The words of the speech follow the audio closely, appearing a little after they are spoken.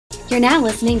You're now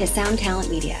listening to Sound Talent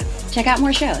Media. Check out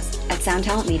more shows at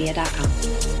soundtalentmedia.com.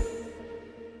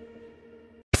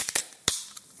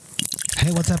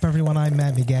 Hey, what's up, everyone? I'm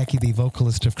Matt Migaki, the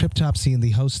vocalist of Cryptopsy and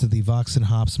the host of the Vox and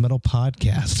Hops Metal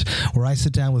Podcast, where I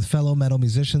sit down with fellow metal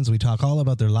musicians. We talk all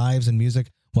about their lives and music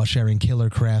while sharing killer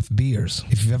craft beers.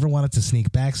 If you've ever wanted to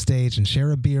sneak backstage and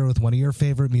share a beer with one of your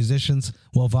favorite musicians,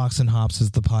 well, Vox and Hops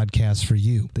is the podcast for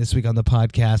you. This week on the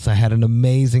podcast, I had an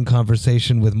amazing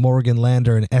conversation with Morgan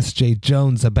Lander and S.J.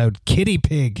 Jones about Kitty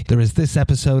Pig. There is this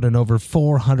episode and over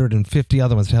 450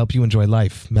 other ones to help you enjoy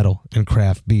life, metal, and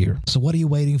craft beer. So what are you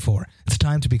waiting for? It's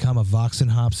time to become a Vox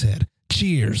and Hops head.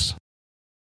 Cheers.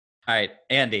 All right,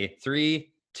 Andy, 3,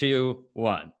 2,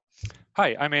 1.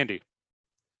 Hi, I'm Andy.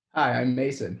 Hi, I'm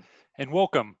Mason. And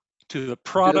welcome to the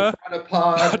Prada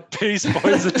Pod Bass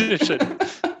Boys Edition.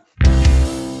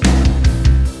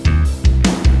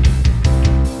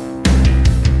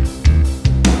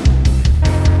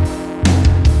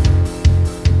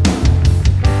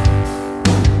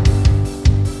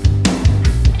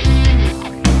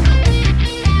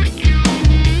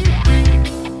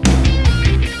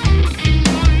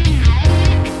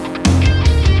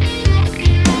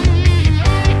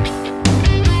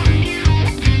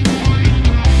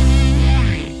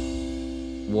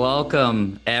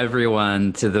 Welcome,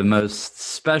 everyone, to the most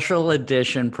special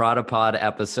edition Prada Pod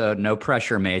episode, No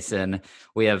Pressure, Mason,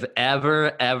 we have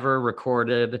ever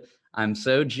recorded. I'm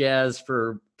so jazzed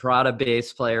for Prada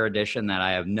Bass Player Edition that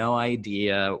I have no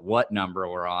idea what number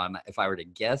we're on. If I were to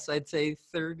guess, I'd say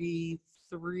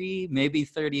 33, maybe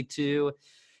 32,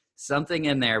 something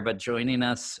in there. But joining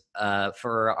us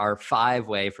for our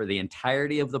five-way for the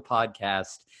entirety of the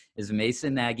podcast is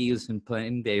Mason Nagy, who's been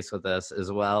playing bass with us,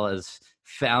 as well as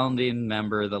founding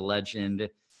member, the legend,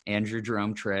 Andrew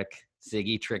Jerome Trick,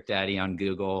 Ziggy Trick Daddy on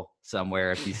Google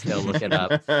somewhere if you still look it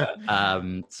up.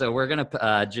 So we're going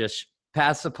to just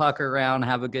pass the puck around,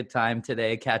 have a good time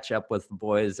today, catch up with the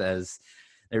boys as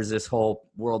there's this whole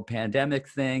world pandemic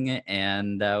thing,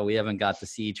 and we haven't got to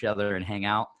see each other and hang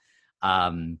out.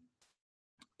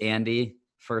 Andy,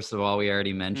 first of all, we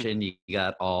already mentioned you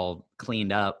got all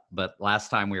cleaned up, but last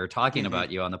time we were talking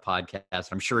about you on the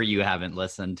podcast, I'm sure you haven't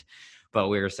listened, but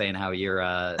we were saying how you're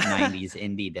a 90s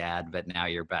indie dad, but now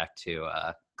you're back to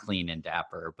clean and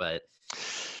dapper. But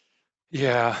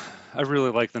Yeah, I really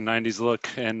like the 90s look,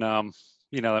 and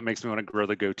that makes me want to grow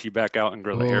the goatee back out and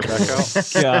grow the hair back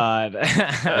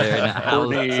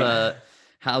out.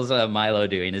 How's Milo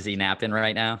doing? Is he napping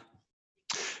right now?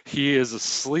 He is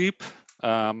asleep.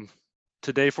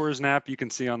 Today for his nap, you can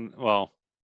see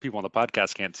people on the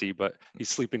podcast can't see, but he's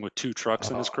sleeping with 2 trucks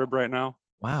in his crib right now.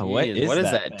 Wow, what is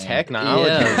that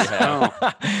technology?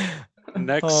 Yeah.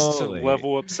 Next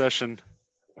level obsession.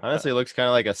 Honestly, it looks kind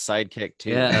of like a sidekick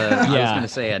too. Yeah, I was gonna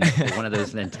say one of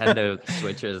those Nintendo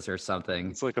Switches or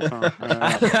something. It's like a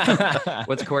phone.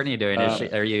 What's Courtney doing?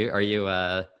 Are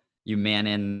you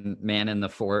manning the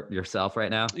fort yourself right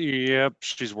now? Yep,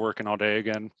 she's working all day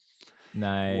again.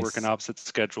 Nice. Working opposite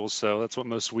schedules, so that's what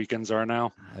most weekends are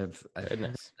now.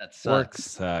 Goodness. That sucks. Work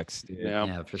sucks, dude.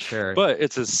 Yeah, for sure. But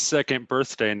it's his 2nd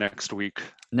birthday next week.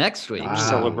 Next week? We're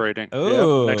celebrating.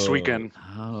 Oh. Yep, next weekend.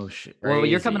 Oh, shit. Crazy. Well,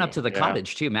 you're coming up to the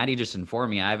cottage, too. Maddie just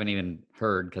informed me. I haven't even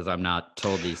heard because I'm not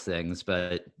told these things,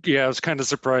 but... Yeah, I was kind of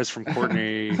surprised from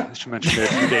Courtney. She mentioned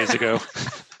it a few days ago.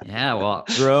 Yeah, well...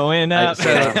 Growing up. So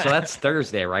that's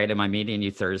Thursday, right? Am I meeting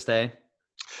you Thursday?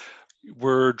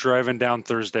 We're driving down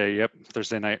Thursday. Yep,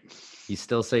 Thursday night. You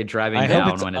still say driving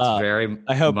down when it's very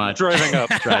much driving up.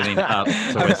 Driving up.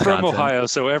 I'm from Ohio,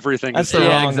 so everything is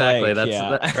exactly.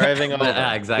 Driving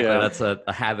over. Exactly. Yeah. That's a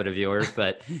habit of yours,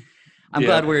 but I'm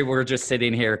glad we're just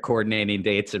sitting here coordinating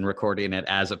dates and recording it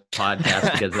as a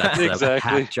podcast because that's the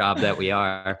hack job that we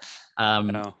are.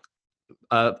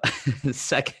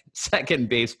 Second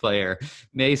bass player,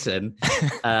 Mason.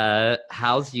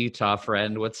 How's Utah,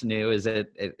 friend? What's new? Is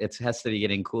it has to be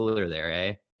getting cooler there,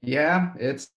 eh? Yeah,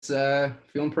 it's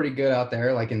feeling pretty good out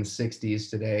there, like in the 60s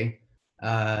today.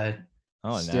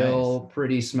 Still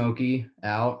pretty smoky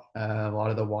out. A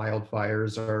lot of the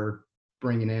wildfires are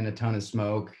bringing in a ton of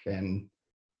smoke, and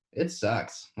it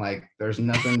sucks. Like there's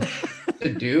nothing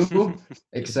to do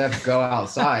except go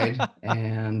outside.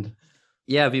 And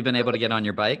yeah, have you been able to get on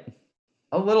your bike?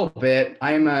 A little bit.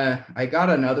 I got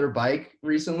another bike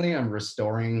recently. I'm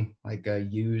restoring like a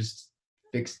used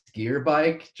fixed gear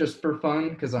bike just for fun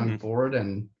because I'm bored,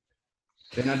 and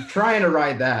I'm trying to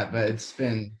ride that, but it's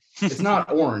not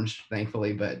orange,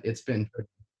 thankfully, but it's been pretty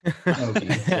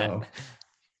smoky. So.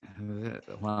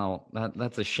 Well,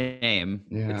 that's a shame.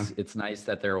 Yeah. It's nice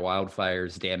that there are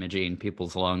wildfires damaging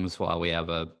people's lungs while we have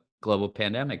a global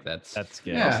pandemic that's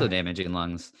good. also damaging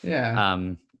lungs. Yeah.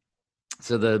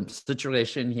 So the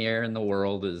situation here in the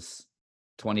world is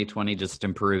 2020 just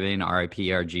improving. RIP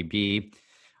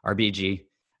RBG.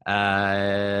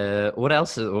 What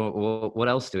else? What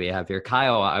else do we have here,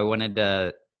 Kyle? I wanted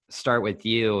to start with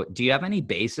you. Do you have any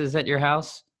bases at your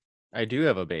house? I do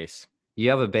have a bass.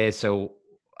 You have a bass, so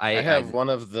I have one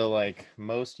of the like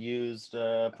most used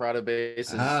Prada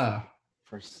basses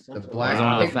for The something. black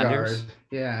One of the pick Fenders? guard.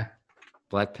 Yeah.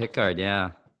 Black Pickguard.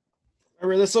 Yeah.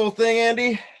 Remember this old thing,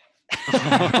 Andy?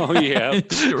 Oh yeah.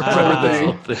 Remember this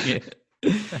whole thing.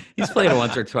 He's played it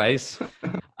once or twice.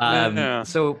 Yeah.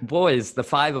 So, boys, the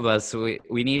five of us, we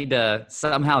need to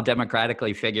somehow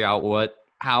democratically figure out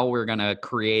how we're gonna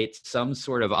create some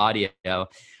sort of audio.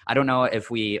 I don't know if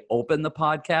we open the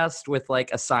podcast with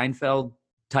like a Seinfeld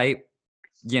type,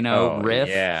 riff,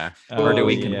 Yeah. or do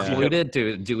we yeah. conclude it?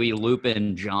 Do we loop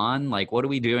in John? Like, what are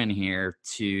we doing here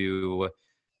to?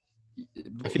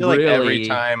 I feel like every really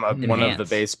time one of the enhance?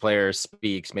 bass players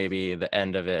speaks, maybe the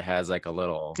end of it has like a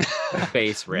little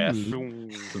bass riff.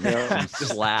 Yeah. Just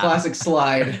Slap. classic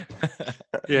slide.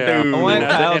 Yeah. Dude. I want And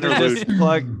as Kyle an to interlude. just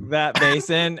plug that bass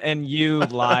in and you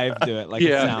live do it like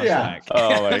Yeah. a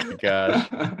soundtrack. Yeah.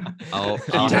 Oh my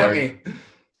gosh.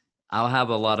 I'll have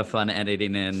a lot of fun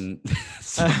editing in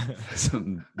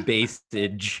some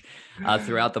bassage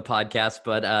throughout the podcast.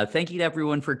 But thank you to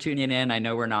everyone for tuning in. I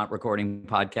know we're not recording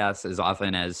podcasts as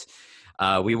often as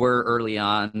we were early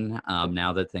on.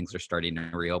 Now that things are starting to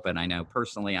reopen, I know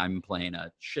personally I'm playing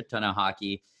a shit ton of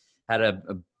hockey. Had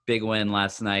a big win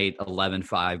last night,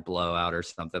 11-5 blowout or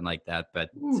something like that. But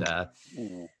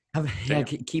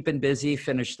keeping busy,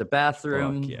 finished the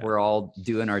bathroom. Fuck yeah. We're all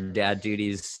doing our dad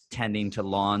duties, tending to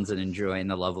lawns and enjoying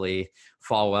the lovely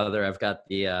fall weather. I've got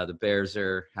the Bears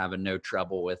are having no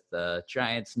trouble with the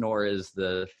Giants, nor is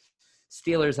the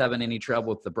Steelers having any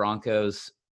trouble with the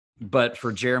Broncos. But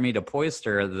for Jeremy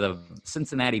DePoister, the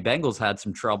Cincinnati Bengals had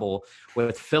some trouble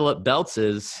with Philip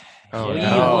Beltz's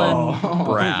Cleveland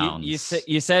Browns.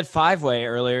 You said five-way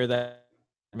earlier that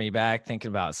me back thinking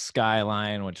about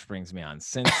Skyline, which brings me on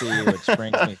Cincy, which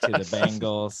brings me to the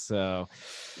Bengals. So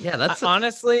yeah, that's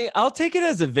honestly, I'll take it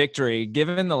as a victory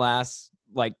given the last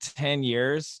like 10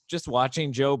 years. Just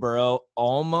watching Joe Burrow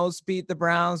almost beat the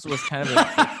Browns was kind of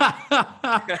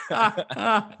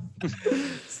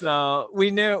so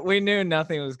we knew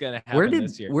nothing was going to happen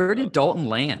this year. Where did Dalton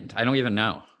land? I don't even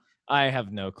know. I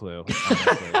have no clue.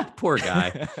 Honestly. Poor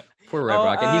guy. Poor Red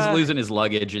Rocket. He's losing his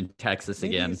luggage in Texas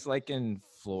Maybe again. He's like in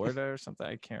Florida or something.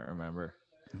 I can't remember.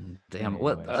 Damn.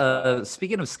 Anyways. What?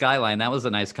 Speaking of Skyline, that was a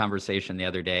nice conversation the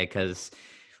other day because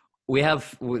we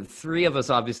have three of us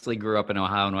obviously grew up in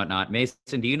Ohio and whatnot.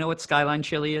 Mason, do you know what Skyline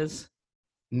chili is?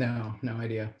 No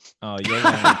idea. Oh, you're young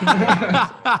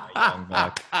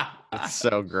buck. It's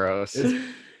so gross. It's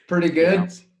pretty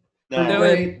good. No. Pretty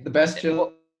great. The best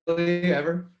chili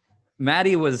ever.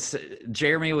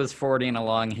 Jeremy was forwarding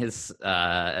along his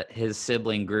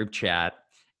sibling group chat,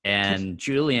 and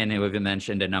Julian, who we've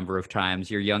mentioned a number of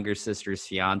times, your younger sister's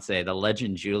fiance, the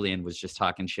legend Julian, was just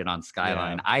talking shit on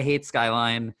Skyline. Yeah. I hate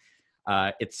Skyline.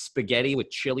 It's spaghetti with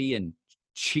chili and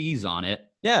cheese on it.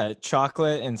 Yeah,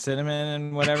 chocolate and cinnamon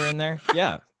and whatever in there.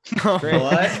 Yeah. Great.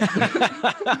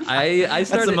 I That's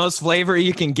started the most flavor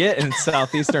you can get in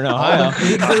southeastern Ohio. All the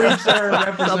food groups are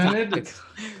represented.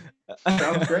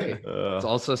 Sounds great. It's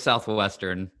also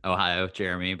southwestern Ohio,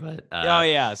 Jeremy, but Oh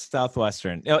yeah,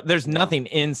 southwestern. There's nothing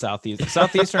in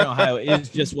southeastern Ohio is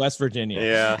just West Virginia.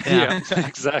 Yeah,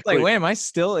 exactly. Like, wait, am I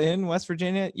still in West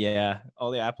Virginia? Yeah,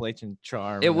 all the Appalachian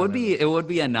charm. it would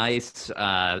be a nice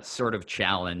sort of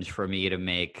challenge for me to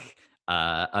make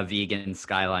a vegan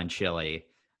Skyline chili.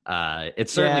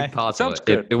 It's certainly possible. Sounds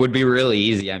good. It would be really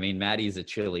easy. I mean, Maddie's a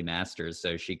chili master,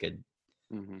 so she could.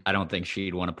 Mm-hmm. I don't think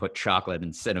she'd want to put chocolate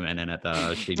and cinnamon in it,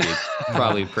 though. She'd be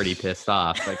probably pretty pissed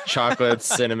off. Like chocolate,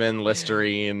 cinnamon,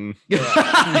 Listerine.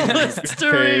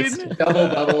 Listerine.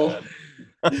 Double.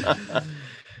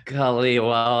 Golly,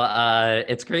 well,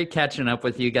 it's great catching up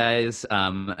with you guys.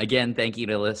 Again, thank you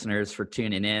to listeners for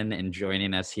tuning in and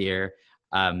joining us here.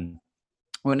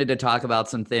 Wanted to talk about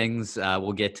some things.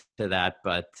 We'll get to that,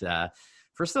 but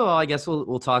first of all, I guess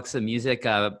we'll talk some music.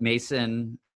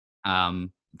 Mason,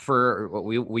 for what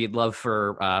we'd love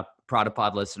for Prada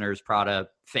Pod listeners, Prada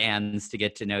fans to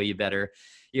get to know you better.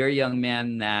 You're a young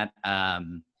man that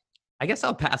I guess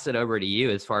I'll pass it over to you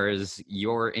as far as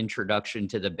your introduction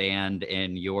to the band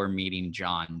and your meeting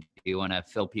John. Do you want to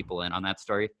fill people in on that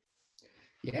story?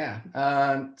 Yeah.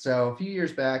 So a few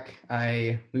years back,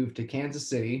 I moved to Kansas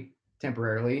City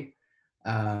temporarily.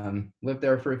 Lived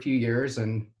there for a few years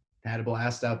and had a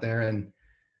blast out there. And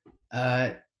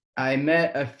I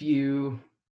met a few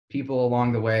people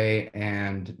along the way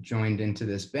and joined into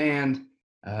this band.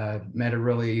 Met a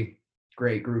really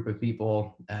great group of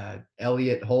people.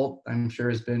 Elliot Holt, I'm sure,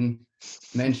 has been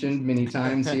mentioned many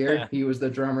times here. He was the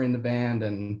drummer in the band,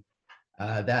 and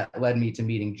that led me to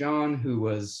meeting John, who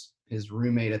was his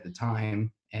roommate at the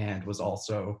time and was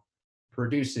also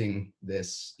producing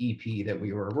this EP that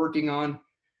we were working on.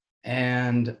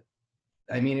 And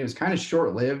I mean, it was kind of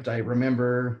short-lived. I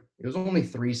remember it was only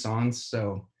 3 songs,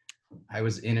 so I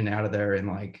was in and out of there in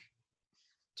like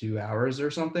 2 hours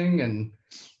or something, and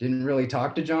didn't really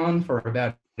talk to John for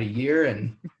about a year.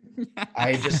 And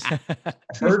I just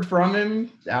heard from him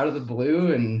out of the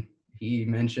blue, and he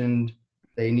mentioned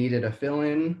they needed a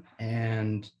fill-in,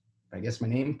 and I guess my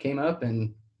name came up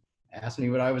and asked me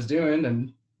what I was doing,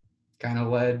 and kind of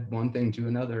led one thing to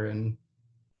another and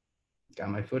got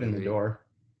my foot in the door.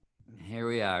 Here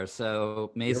we are.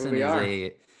 So Mason is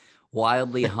a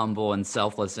wildly humble and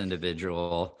selfless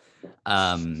individual.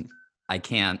 I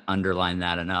can't underline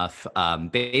that enough.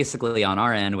 Basically, on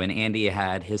our end, when Andy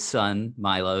had his son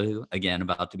Milo, who again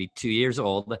about to be 2 years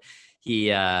old, he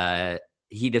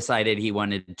decided he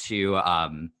wanted to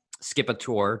skip a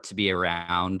tour to be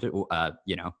around,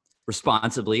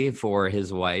 responsibly for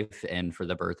his wife and for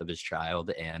the birth of his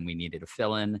child, and we needed a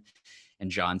fill-in. And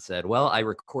John said, well, I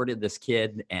recorded this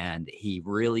kid and he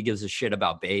really gives a shit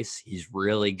about bass. He's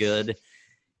really good.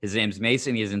 His name's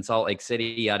Mason. He's in Salt Lake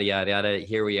City, yada, yada, yada.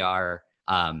 Here we are.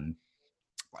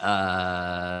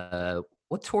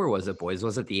 What tour was it, boys?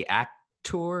 Was it the ACT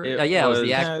tour? It was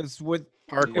the ACT. It was with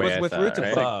Parkway. It was with Roots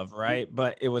Above, right?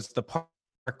 But it was the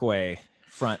Parkway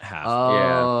front half. Oh.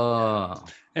 Yeah.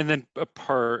 And then a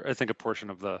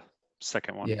portion of the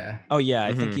second one. Yeah. Oh yeah,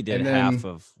 I think he did half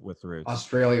of with Roots.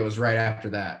 Australia was right after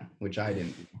that, which I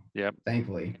didn't. Yep.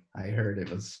 Thankfully, I heard it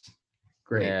was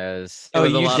great. Yes. Oh,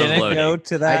 you didn't go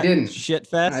to that? I didn't. Shit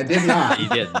fest. I did not. You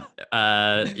didn't.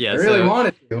 Yeah. I really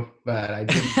wanted to, but I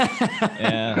didn't.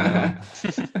 Yeah.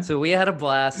 So we had a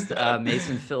blast.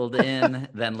 Mason filled in.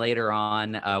 Then later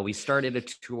on, we started a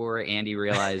tour. Andy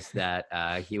realized that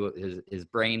his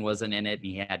brain wasn't in it, and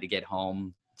he had to get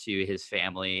home to his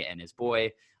family and his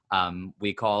boy.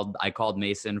 I called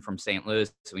Mason from St.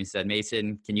 Louis. So we said,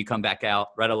 Mason, can you come back out?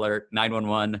 Red alert,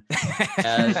 911.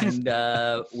 And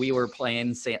we were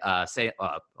playing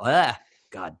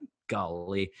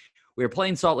golly. We were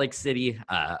playing Salt Lake City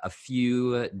a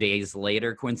few days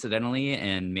later, coincidentally,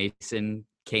 and Mason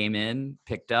came in,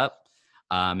 picked up,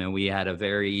 and we had a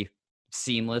very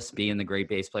seamless, being the great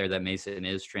bass player that Mason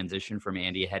is, transition from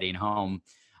Andy heading home.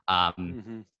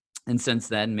 And since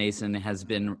then, Mason has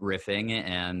been riffing,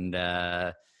 and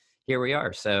here we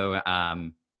are. So,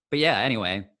 but yeah,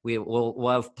 anyway, we'll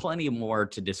have plenty more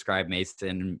to describe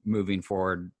Mason moving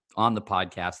forward on the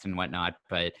podcast and whatnot.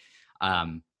 But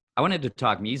I wanted to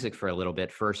talk music for a little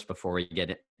bit first before we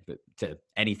get to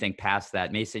anything past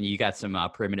that. Mason, you got some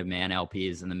Primitive Man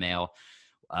LPs in the mail.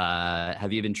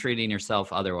 Have you been treating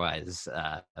yourself otherwise?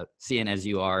 Seeing as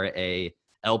you are a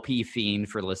LP fiend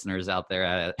for listeners out there,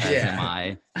 as am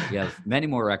I. You have many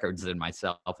more records than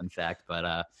myself, in fact.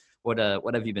 But what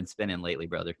have you been spinning lately,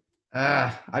 brother?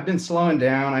 I've been slowing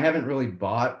down. I haven't really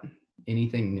bought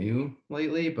anything new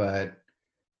lately, but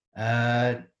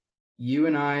you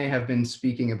and I have been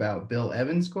speaking about Bill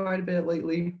Evans quite a bit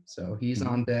lately, so he's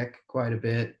on deck quite a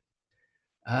bit.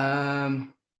 I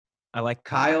like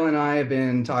Kyle and I have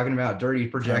been talking about Dirty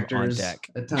Projectors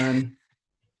a ton.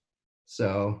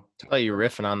 So I you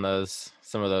riffing on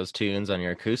some of those tunes on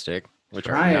your acoustic, which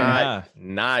are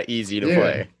not easy to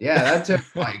play. Yeah, that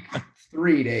took like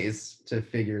 3 days to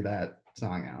figure that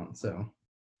song out. So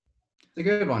it's a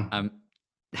good one.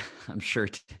 I'm sure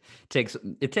it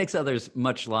takes others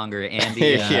much longer.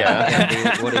 Andy,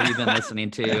 Andy, what have you been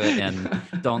listening to? And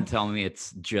don't tell me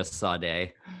it's just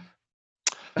Sade.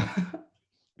 A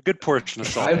good portion of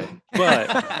Sade, but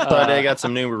Sade got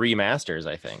some new remasters,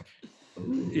 I think.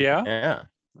 Yeah.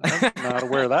 I'm not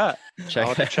aware of that.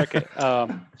 I'll have to check it.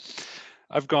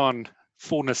 I've gone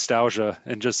full nostalgia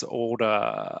and just old,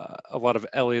 a lot of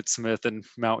Elliott Smith and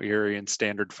Mount Erie and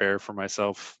Standard Fare for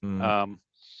myself.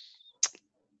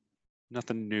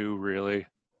 Nothing new really,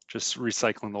 just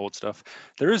recycling the old stuff.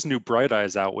 There is new Bright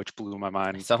Eyes out, which blew my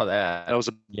mind. I saw that. That was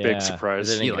a big surprise.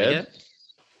 Is it any good?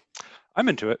 I'm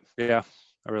into it. Yeah,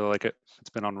 I really like it. It's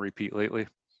been on repeat lately.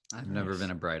 I've never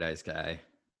been a Bright Eyes guy.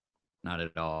 Not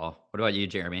at all. What about you,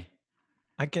 Jeremy?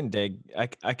 I can dig.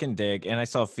 I can dig. And I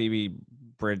saw Phoebe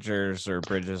Bridgers or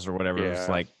whatever was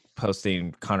like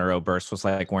posting Conor Oberst was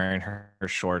like wearing her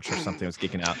shorts or something, was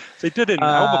geeking out. They did an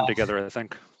album together, I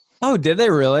think. Oh, did they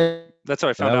really? That's how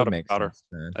I found out about her.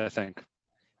 I think.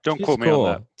 Don't quote me on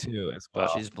that too. Well,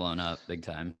 she's blown up big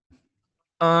time.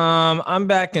 I'm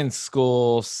back in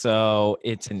school, so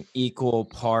it's an equal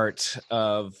part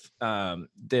of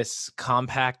this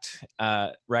compact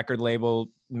record label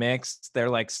mix. Their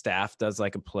like staff does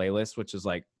like a playlist, which is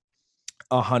like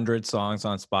 100 songs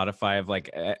on Spotify of like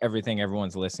everything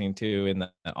everyone's listening to in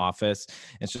the office.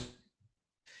 It's just,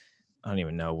 I don't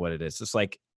even know what it is. It's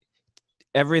like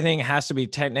everything has to be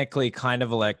technically kind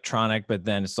of electronic, but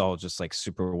then it's all just like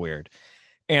super weird.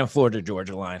 And Florida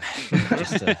Georgia Line.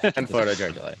 And Florida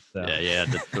Georgia Line. So. Yeah,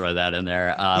 to throw that in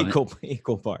there.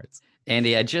 Equal parts.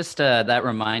 Andy, I just that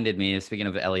reminded me, speaking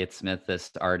of Elliott Smith, this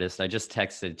artist, I just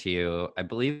texted to you. I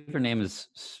believe her name is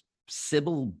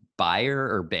Sibylle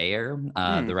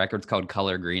Baier. The record's called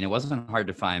Color Green. It wasn't hard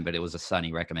to find, but it was a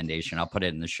Sunny recommendation. I'll put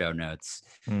it in the show notes.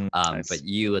 Nice. But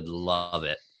you would love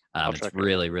it. It's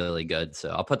really, really good. So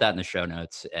I'll put that in the show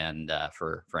notes. And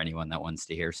for anyone that wants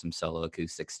to hear some solo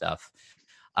acoustic stuff.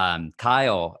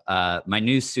 Kyle, my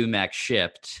new sumac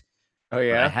shipped. Oh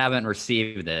yeah, I haven't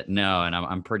received it. No, and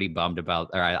I'm pretty bummed about.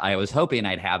 Or I was hoping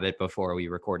I'd have it before we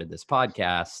recorded this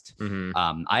podcast.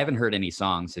 Mm-hmm. I haven't heard any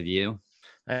songs. Have you?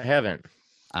 I haven't.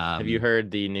 Have you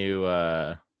heard the new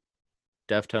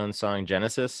Deftones song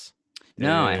Genesis?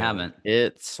 No, I haven't.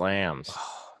 It slams.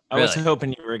 I was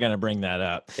hoping you were gonna bring that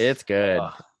up. It's good.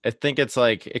 I think it's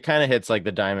like it kind of hits like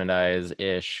the Diamond Eyes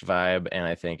ish vibe, and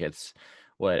I think it's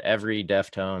what every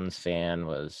Deftones fan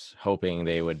was hoping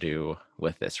they would do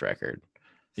with this record.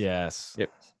 Yes.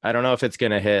 I don't know if it's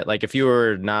going to hit. Like, if you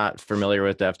were not familiar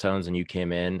with Deftones and you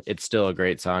came in, it's still a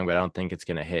great song, but I don't think it's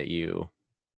going to hit you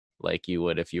like you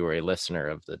would if you were a listener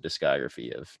of the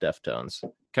discography of Deftones.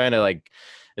 Kind of like,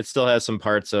 it still has some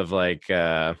parts of like,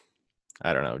 I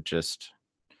don't know, just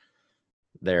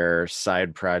their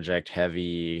side project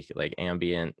heavy, like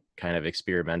ambient kind of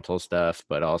experimental stuff,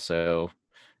 but also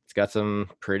it's got some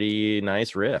pretty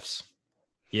nice riffs.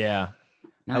 Yeah.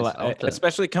 Nice.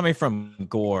 Especially coming from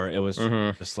Gore, it was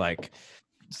just like,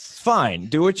 fine,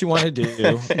 do what you want to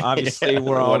do. Obviously,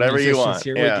 we're all whatever musicians you want.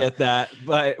 Here. Yeah. We get that.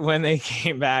 But when they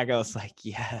came back, I was like,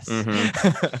 yes.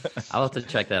 I'll have to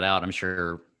check that out. I'm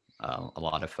sure a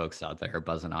lot of folks out there are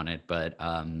buzzing on it. But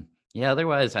yeah,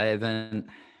 otherwise, I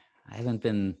haven't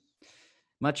been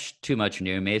too much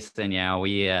new. Mason, yeah,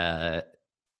 we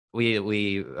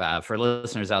for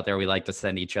listeners out there, we like to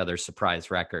send each other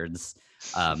surprise records,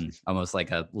 almost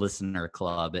like a listener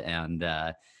club. And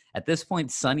at this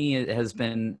point, Sunny has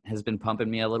been pumping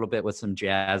me a little bit with some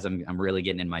jazz. I'm really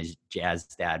getting in my jazz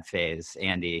dad phase.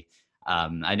 Andy,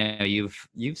 I know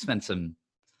you've spent some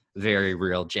very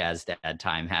real jazz dad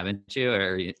time, haven't you?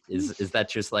 Or is that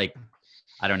just like,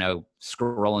 I don't know,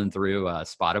 scrolling through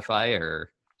Spotify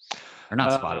or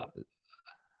not Spotify?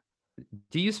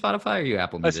 Do you use Spotify or you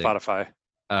Apple Music? Spotify.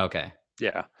 Oh, okay.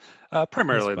 Yeah.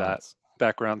 Primarily that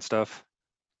background stuff.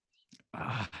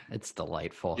 It's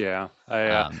delightful. Yeah.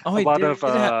 A lot of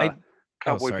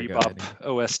Cowboy sorry, Bebop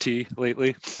OST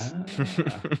lately.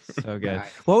 So good.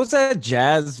 What was that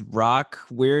jazz rock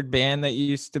weird band that you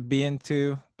used to be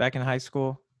into back in high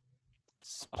school?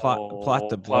 Plot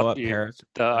to blow up Paris.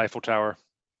 The Eiffel Tower.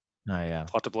 Oh yeah.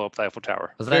 Plot to blow up the Eiffel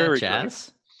Tower. Was that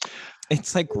jazz?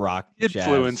 It's like rock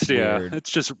influenced, jazz, yeah. It's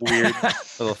just weird. A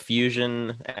little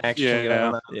fusion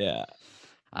action. Yeah.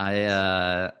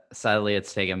 I sadly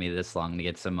it's taken me this long to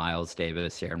get some Miles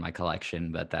Davis here in my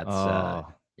collection, but that's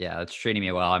it's treating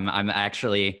me well. I'm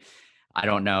actually, I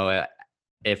don't know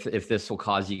if this will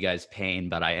cause you guys pain,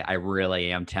 but I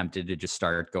really am tempted to just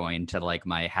start going to like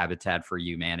my Habitat for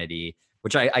Humanity,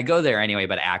 which I go there anyway,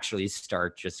 but actually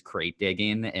start just crate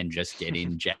digging and just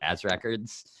getting jazz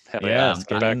records. Yeah,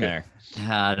 get in there.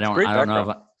 I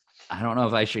don't know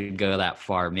if I should go that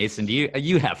far. Mason, do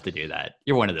you have to do that?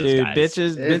 You're one of those guys.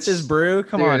 Bitches brew.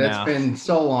 Come on now. It's been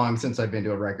so long since I've been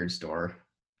to a record store.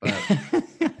 But,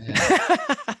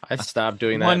 I stopped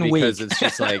doing that because it's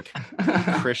just like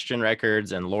Christian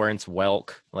records and Lawrence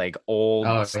Welk, like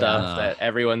old stuff that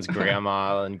everyone's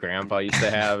grandma and grandpa used to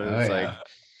have. And it's like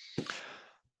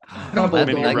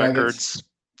many records.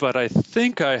 But I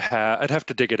think I'd have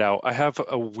to dig it out. I have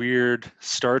a weird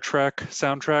Star Trek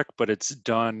soundtrack, but it's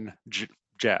done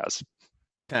jazz.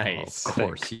 Nice. Of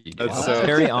course you do. That's so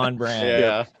very on brand.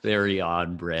 Yeah. Very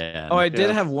on brand. Oh, I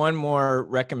did have one more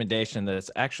recommendation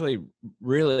that's actually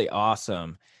really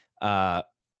awesome. I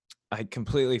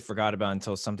completely forgot about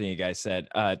until something you guys said.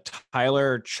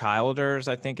 Tyler Childers,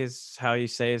 I think is how you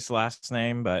say his last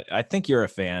name, but I think you're a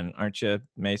fan, aren't you,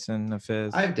 Mason, of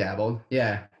his? I've dabbled.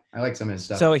 Yeah. I like some of his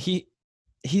stuff. So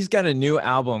he's got a new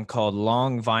album called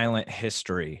Long Violent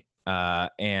History.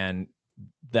 And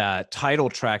the title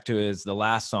track to it is the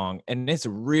last song. And it's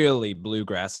really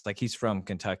bluegrass. Like he's from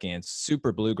Kentucky and it's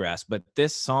super bluegrass. But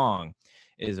this song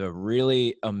is a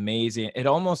really amazing. It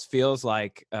almost feels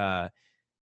like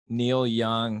Neil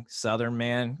Young, Southern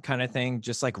Man kind of thing,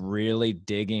 just like really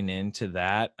digging into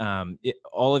that.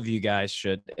 All of you guys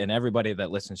should, and everybody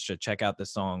that listens should check out the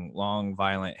song Long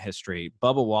Violent History.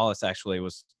 Bubba Wallace actually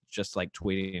was just like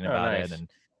tweeting about it,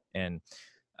 and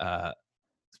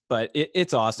but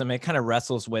it's awesome. It kind of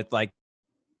wrestles with like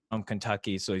from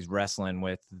Kentucky, so he's wrestling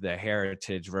with the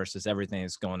heritage versus everything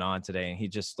that's going on today, and he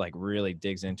just like really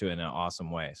digs into it in an awesome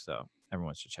way. So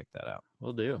everyone should check that out.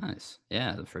 Will do. Nice.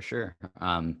 Yeah, for sure.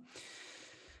 Well,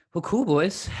 cool,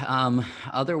 boys.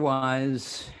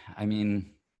 Otherwise, I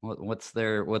mean, what's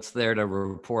there to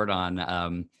report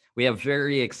on? We have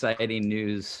very exciting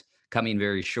news coming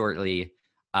very shortly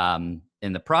in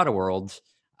the Prada world.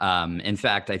 In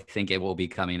fact, I think it will be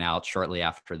coming out shortly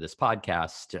after this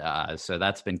podcast. So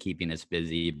that's been keeping us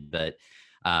busy, but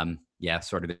yeah,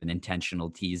 sort of an intentional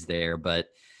tease there. But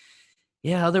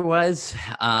yeah, otherwise,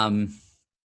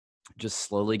 just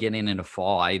slowly getting into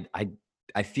fall.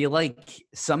 I feel like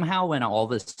somehow when all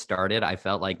this started, I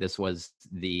felt like this was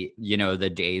the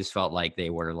days felt like they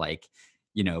were like,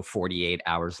 48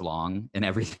 hours long and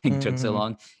everything took so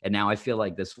long. And now I feel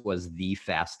like this was the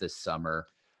fastest summer.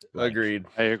 Agreed.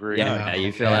 I agree. Yeah,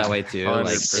 you feel that way too. 100%.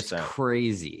 Like it's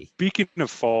crazy. Speaking of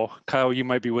fall, Kyle, you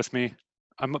might be with me.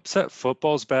 I'm upset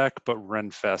football's back, but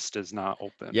Renfest is not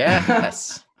open.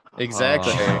 Yes.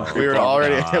 Exactly. Oh, we were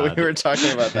God. we were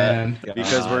talking about that Man.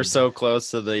 because we're so close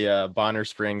to the Bonner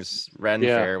Springs Ren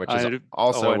Yeah, Fair, which is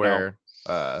also I where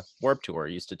Warped Tour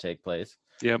used to take place.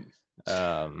 Yep.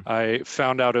 I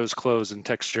found out it was closed and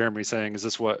text Jeremy saying, "Is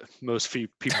this what most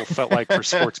people felt like for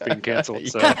sports being canceled?"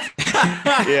 So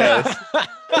Yes,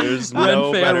 there's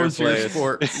no Fair better was your place.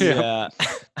 sport. Yeah.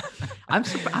 I'm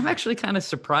actually kind of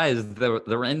surprised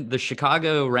the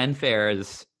Chicago Ren Fair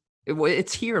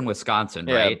it's here in Wisconsin,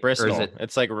 Yeah, right? Bristol. Or is it?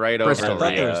 It's like right Bristol. over. I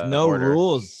thought the, there's no border.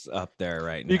 rules up there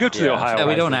right now. you go to the Yeah. Ohio. Yeah,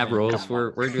 we don't Ren have Fair. rules.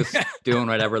 We're just doing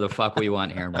whatever the fuck we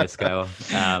want here in Wisco.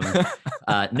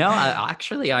 No,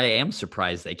 I am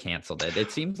surprised they canceled it.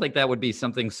 It seems like that would be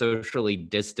something socially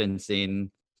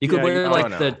distancing. You could Yeah, wear oh, like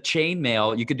no. the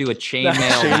chainmail. You could do a chainmail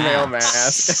Chainmail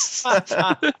mask.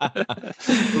 mask.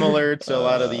 Similar to a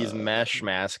lot of these mesh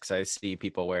masks I see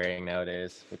people wearing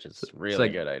nowadays, which is really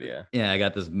like- good idea. Yeah, I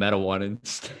got this metal one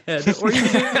instead. Or you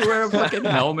could wear a fucking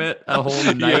helmet, a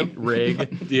whole night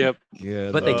rig. Yep.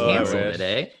 Good. But they Oh, I canceled wish.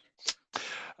 it,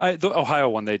 eh? The Ohio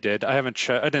one they did. I haven't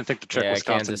checked. I didn't think to check Yeah,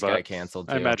 Wisconsin, Kansas but got canceled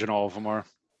too. I imagine all of them are.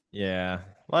 Yeah.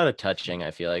 A lot of touching.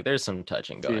 I feel like there's some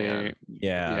touching going on. Yeah.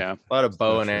 Yeah. Yeah. A lot of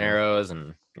bow and true. arrows,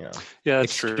 and Yeah,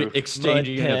 that's true.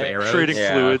 Exchanging Mud of pit. arrows. Trading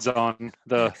Yeah. fluids on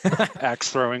the axe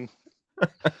throwing.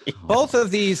 Both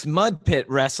of these mud pit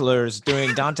wrestlers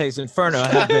doing Dante's Inferno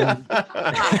have been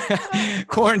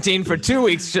quarantined for 2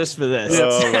 weeks just for this.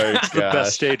 Oh my It's the best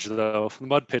gosh. stage though. The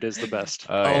mud pit is the best.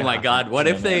 Oh my yeah. God! What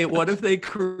if they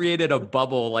created a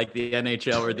bubble like the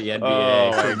NHL or the NBA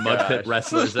Oh for my mud pit gosh.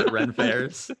 wrestlers at Ren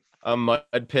Fairs? A mud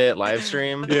pit live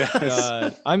stream. Yes.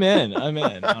 God, I'm in.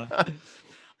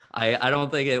 I don't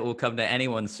think it will come to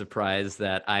anyone's surprise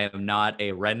that I am not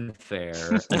a Ren Fair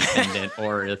attendant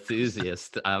or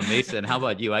enthusiast. Mason, how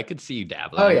about you? I could see you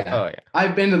dabbling. Oh yeah. Oh yeah.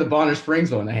 I've been to the Bonner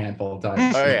Springs one a handful of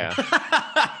times. Oh yeah.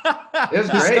 It was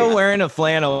He's great. still wearing a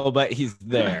flannel, but he's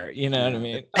there. You know what I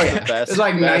mean? Oh, yeah. The best- It's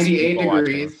like best 98 people watching.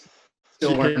 degrees.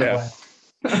 Still wearing Yeah.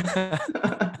 a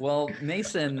flannel. Well,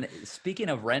 Mason, speaking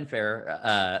of Ren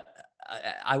Fair,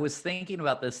 I was thinking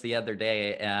about this the other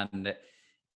day, and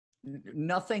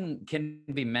nothing can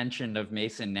be mentioned of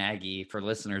Mason Nagy for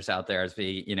listeners out there as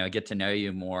we, get to know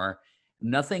you more.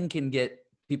 Nothing can get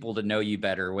people to know you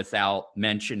better without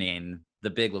mentioning the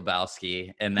Big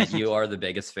Lebowski, and that you are the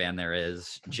biggest fan there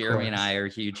is. Jeremy and I are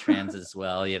huge fans as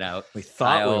well. We thought we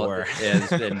Kyle were. has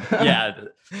been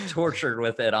tortured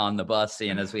with it on the bus,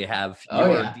 seeing as we have Oh,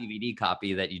 your yeah. DVD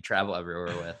copy that you travel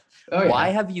everywhere with. Oh, yeah. Why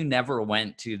have you never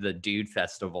went to the Dude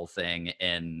Festival thing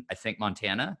in, I think,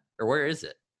 Montana? Or where is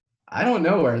it? I don't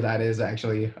know where that is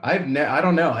actually. I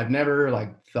don't know. I've never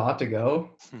thought to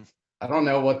go. I don't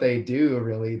know what they do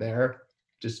really there.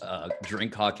 Just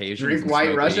Drink Caucasians. drink and White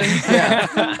smoke Russians. weed.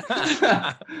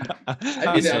 Yeah. I'd be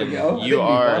down to Listen, go. That'd you be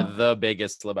are fun. the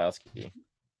biggest Lebowski.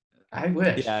 I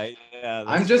wish. Yeah.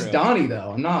 I'm just Donnie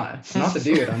though. I'm not the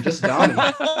dude. I'm just Donnie.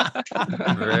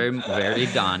 Very, very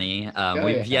Donnie.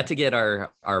 We've yeah. yet to get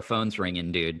our phones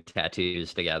ringing, dude,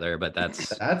 tattoos together, but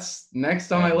That's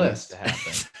next on my list.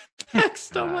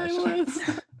 next on my Gosh.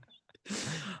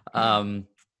 list.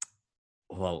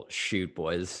 Well, shoot,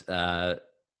 boys.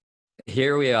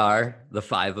 Here we are, the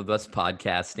five of us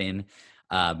podcasting.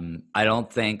 I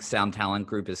don't think Sound Talent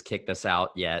Group has kicked us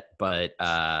out yet, but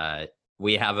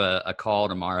we have a call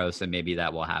tomorrow, so maybe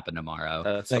that will happen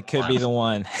tomorrow. That could be the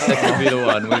one. That could be the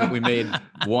one. We made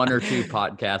 1 or 2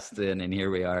 podcasts in, and here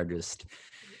we are.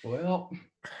 Well,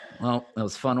 it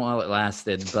was fun while it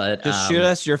lasted. But just shoot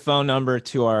us your phone number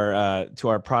to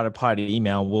our Prada Potty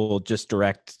email. We'll just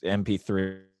direct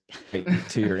MP3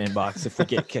 to your inbox if we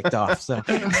get kicked off. So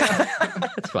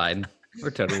it's fine.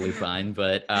 We're totally fine.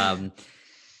 But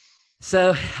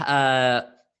so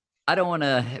I don't want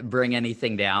to bring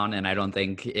anything down, and I don't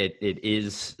think it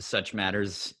is such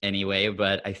matters anyway,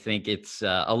 but I think it's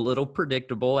a little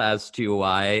predictable as to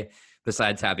why,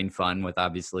 besides having fun with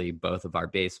obviously both of our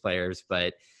bass players,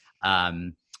 but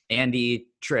Andy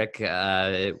Trick,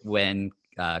 when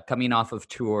coming off of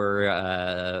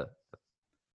tour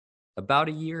about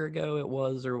a year ago it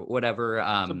was, or whatever.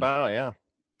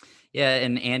 Yeah,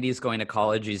 and Andy's going to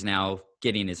college. He's now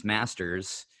getting his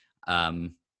master's.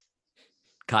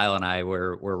 Kyle and I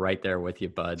were right there with you,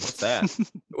 bud. What's that?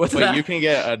 Wait, you can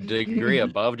get a degree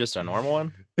above just a normal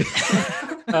one?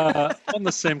 On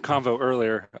the same convo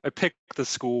earlier, I picked the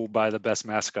school by the best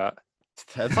mascot.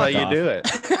 That's how you do it.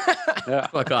 Yeah.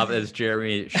 Fuck off, as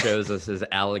Jeremy shows us his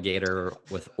alligator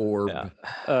with orb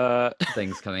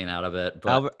things coming out of it.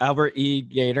 But Albert E.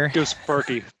 Gator. Go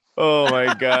Sparky. Oh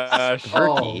my gosh.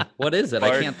 Sparky. What is it?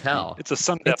 I can't tell. It's a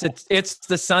Sun Devil. It's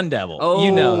the Sun Devil. Oh,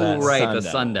 you know that. Right, the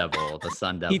Sun Devil. The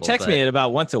Sun Devil. He texts me it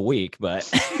about once a week, but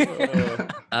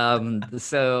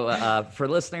so for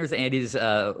listeners, Andy's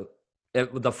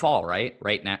the fall,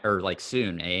 right now, or like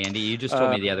soon, Andy? You just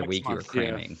told me the other week you were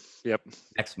cramming. Yeah. Yep.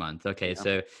 Next month. Okay,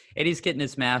 so Andy's getting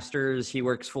his master's. He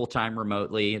works full-time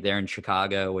remotely there in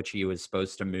Chicago, which he was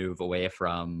supposed to move away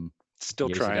from still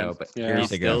years trying ago, but he's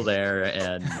still there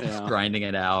and grinding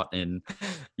it out in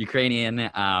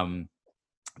Ukrainian.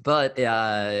 But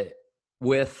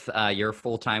with your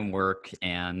full-time work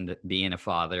and being a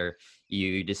father,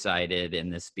 you decided,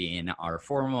 and this being our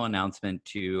formal announcement,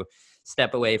 to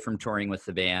step away from touring with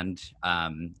the band.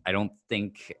 I don't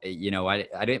think,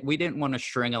 we didn't want to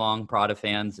string along Prada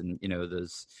fans and,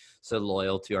 those so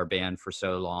loyal to our band for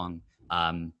so long.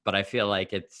 But I feel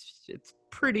like it's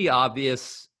pretty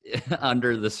obvious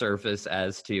under the surface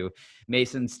as to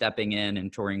Mason stepping in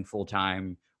and touring full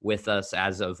time with us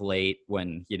as of late,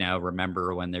 when,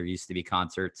 remember when there used to be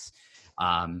concerts,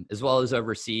 as well as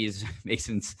overseas.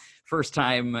 Mason's first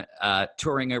time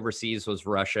touring overseas was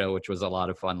Russia, which was a lot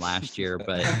of fun last year.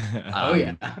 But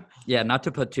not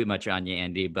to put too much on you,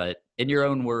 Andy, but in your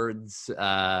own words,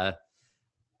 I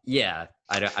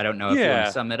don't know if you want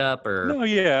to sum it up or. No,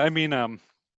 I mean,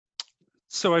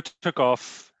 so I took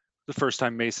off the first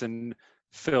time Mason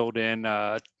filled in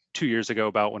 2 years ago,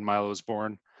 about when Milo was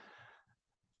born.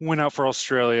 Went out for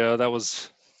Australia. That was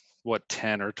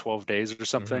 10 or 12 days or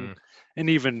something. Mm-hmm. And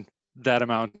even that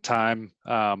amount of time,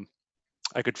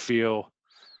 I could feel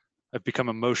I've become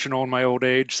emotional in my old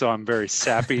age, so I'm very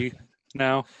sappy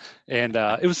now. And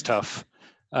it was tough.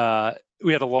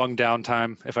 We had a long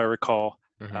downtime, if I recall.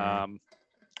 Mm-hmm.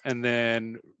 And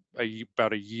then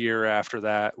about a year after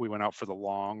that, we went out for the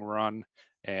long run.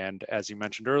 And as you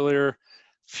mentioned earlier, a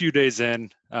few days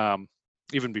in,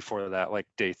 even before that, like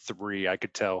day 3, I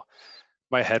could tell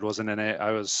my head wasn't in it.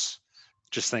 I was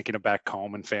just thinking of back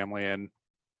home and family. And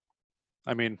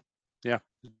I mean,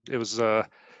 it was the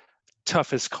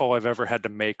toughest call I've ever had to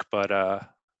make, but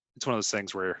it's one of those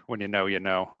things where when you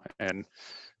know, and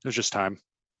it was just time.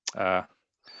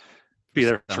 Be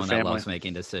there Someone for family. That loves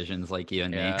making decisions like you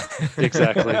and me.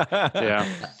 Exactly. Yeah.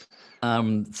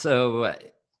 So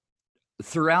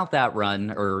throughout that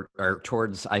run, or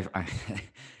towards,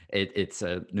 it's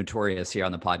notorious here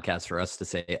on the podcast for us to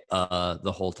say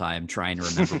the whole time, trying to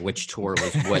remember which tour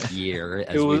was what year.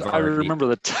 I remember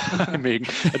the timing.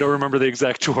 I don't remember the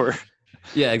exact tour.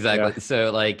 Yeah, exactly. Yeah.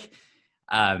 So like,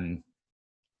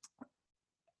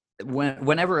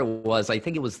 whenever it was, I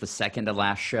think it was the second to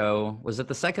last show. Was it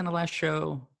the second to last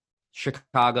show?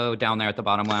 Chicago, down there at the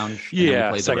Bottom Lounge.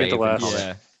 Yeah, second to last.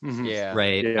 Yeah. Mm-hmm. Yeah.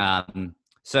 Right. Yeah.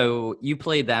 So you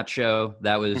played that show.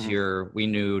 That was we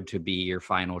knew to be your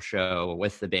final show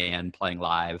with the band playing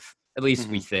live. At least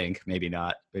we think, maybe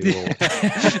not. Maybe we'll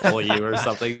pull you or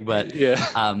something. But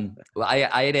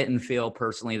I didn't feel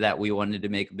personally that we wanted to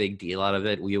make a big deal out of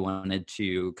it. We wanted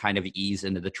to kind of ease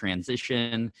into the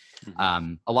transition.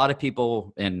 A lot of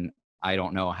people, and I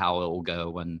don't know how it will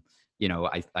go when,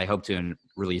 I hope to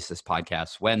release this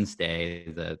podcast Wednesday,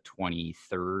 the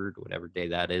 23rd, whatever day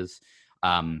that is.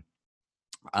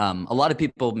 A lot of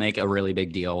people make a really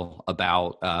big deal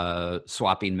about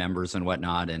swapping members and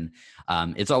whatnot. And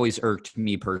it's always irked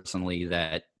me personally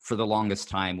that for the longest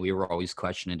time, we were always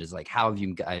questioning is like, how's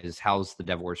the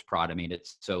Devil Wears Prada? I mean,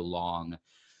 it's so long.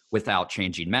 without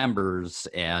changing members.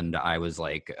 And I was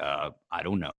like, I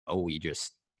don't know. We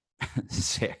just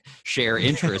share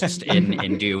interest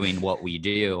in doing what we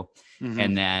do. Mm-hmm.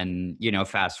 And then,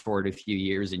 fast forward a few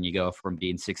years and you go from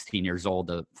being 16 years old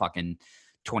to fucking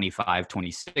 25,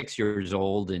 26 years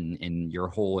old, and your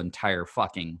whole entire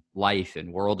fucking life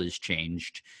and world has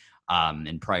changed,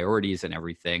 and priorities and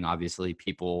everything. Obviously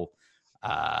people,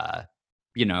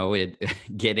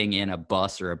 getting in a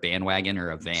bus or a bandwagon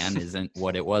or a van isn't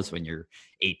what it was when you're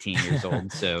 18 years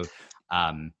old. So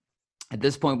at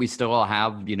this point, we still all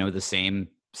have, the same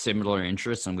similar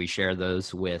interests, and we share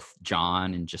those with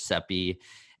John and Giuseppe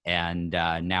and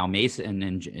now Mason.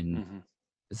 And Mm-hmm.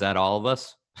 Is that all of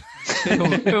us?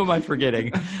 Who am I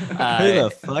forgetting? Who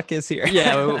the fuck is here?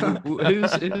 Yeah,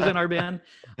 who's in our band?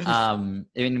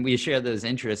 And we share those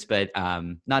interests, but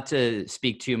not to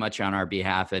speak too much on our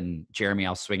behalf. And Jeremy,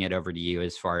 I'll swing it over to you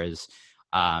as far as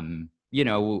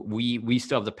we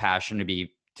still have the passion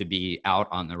to be out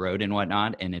on the road and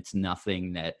whatnot. And it's not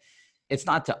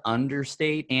to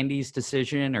understate Andy's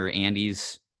decision or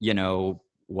Andy's,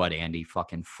 Andy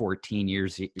fucking 14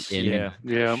 years in.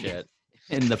 Yeah. Shit,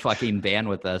 in the fucking band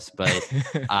with us, but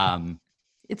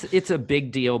it's a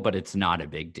big deal, but it's not a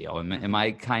big deal. Am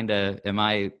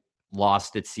I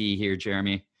lost at sea here,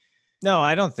 Jeremy? No,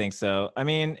 I don't think so. I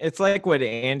mean, it's like what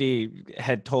Andy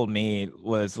had told me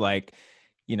was like,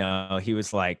 he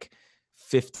was like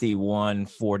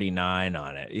 51-49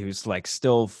 on it. He was like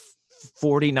still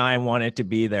 49 wanted to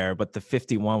be there, but the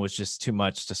 51 was just too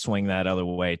much to swing that other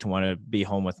way, to want to be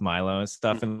home with Milo and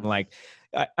stuff. And like,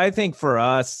 I think for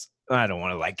us, I don't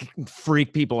want to like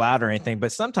freak people out or anything,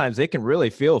 but sometimes it can really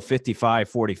feel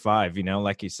 55-45,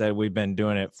 like you said, we've been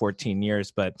doing it 14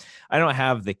 years, but I don't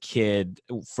have the kid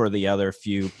for the other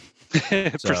few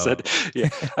percent. Yeah.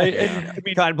 I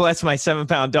mean, God bless my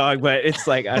 7-pound dog, but it's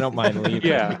like, I don't mind leaving.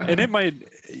 Yeah. And it might,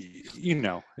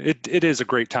 it is a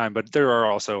great time, but there are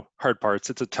also hard parts.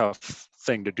 It's a tough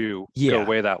thing to do, go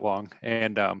away that long.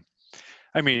 And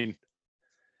I mean,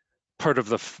 part of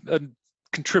the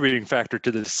contributing factor to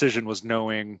the decision was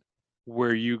knowing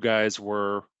where you guys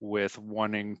were with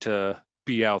wanting to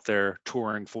be out there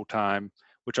touring full time,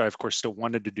 which I of course still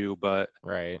wanted to do, but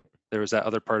right. There was that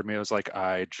other part of me that was like,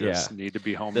 I just need to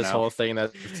be home this now. Whole thing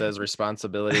that says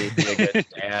responsibility, be a good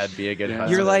dad, be a good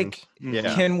husband. You're like,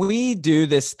 can we do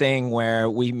this thing where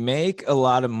we make a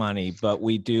lot of money, but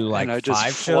we do like and I just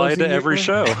 5 fly shows to every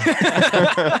show.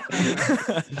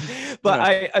 But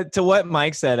I to what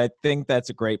Mike said, I think that's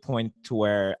a great point, to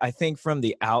where I think from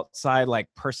the outside, like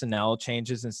personnel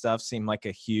changes and stuff seem like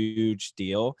a huge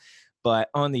deal, but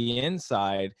on the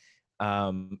inside,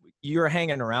 you're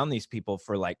hanging around these people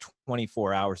for like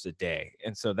 24 hours a day.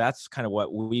 And so that's kind of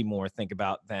what we more think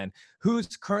about than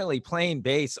who's currently playing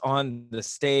bass on the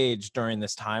stage during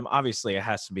this time. Obviously it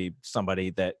has to be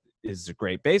somebody that is a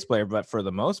great bass player, but for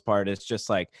the most part, it's just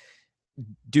like,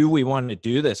 do we want to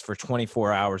do this for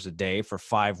 24 hours a day for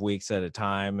 5 weeks at a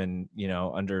time and,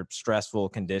 under stressful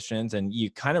conditions? And you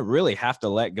kind of really have to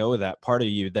let go of that part of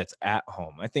you that's at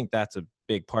home. I think that's a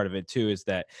big part of it too, is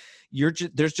that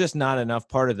there's just not enough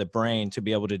part of the brain to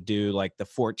be able to do like the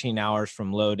 14 hours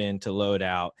from load in to load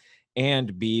out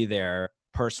and be there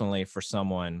personally for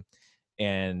someone.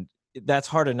 And that's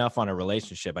hard enough on a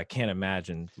relationship. I can't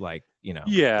imagine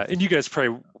Yeah. And you guys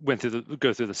probably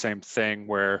go through the same thing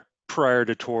where prior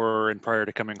to tour and prior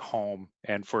to coming home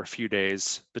and for a few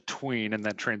days between and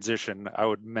then transition, I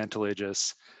would mentally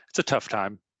it's a tough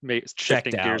time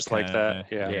shifting gears like that.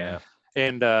 Yeah.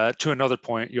 And to another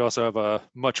point, you also have a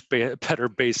much better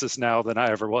bassist now than I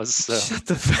ever was. So. Shut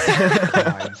the fuck.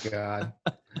 Oh my God.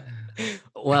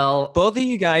 Well, both of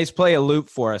you guys play a loop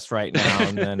for us right now,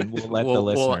 and then we'll let the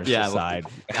listeners decide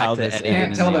how this is.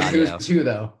 Can't tell them who's who,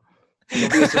 though. It'll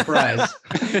be a surprise.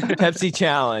 Pepsi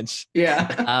challenge. Yeah.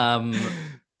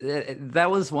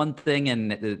 That was one thing,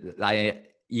 and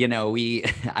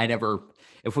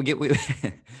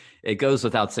it goes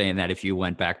without saying that if you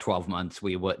went back 12 months,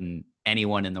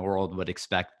 anyone in the world would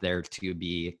expect there to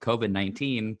be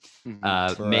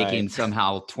COVID-19 making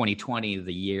somehow 2020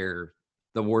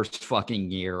 the worst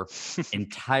fucking year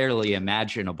entirely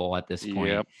imaginable at this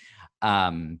point.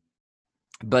 Yep.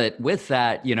 But with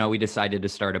that, we decided to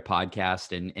start a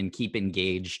podcast and keep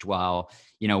engaged while,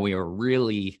 we were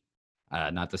really,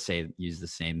 not to use the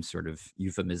same sort of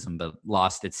euphemism, but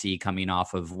lost at sea, coming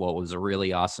off of what was a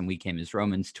really awesome We Came as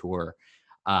Romans tour.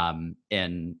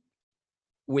 And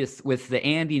with the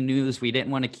Andy news, we didn't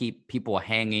want to keep people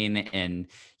hanging, and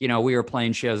we were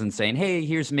playing shows and saying, hey,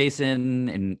 here's Mason,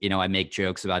 and I make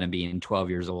jokes about him being 12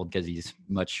 years old because he's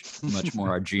much more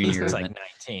our junior. He's like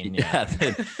 19.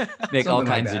 Yeah. Make all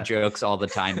kinds of jokes all the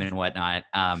time and whatnot.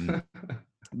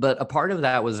 But a part of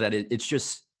that was that it's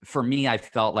just, for me, I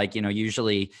felt like,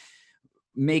 usually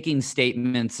making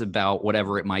statements about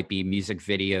whatever it might be, music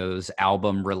videos,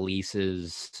 album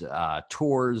releases,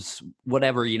 tours,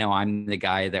 whatever, I'm the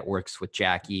guy that works with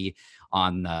Jackie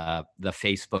on the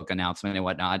Facebook announcement and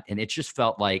whatnot. And it just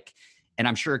felt like, and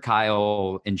I'm sure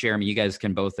Kyle and Jeremy, you guys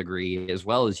can both agree, as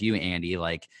well as you, Andy,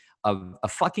 like a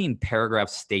fucking paragraph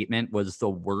statement was the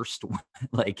worst.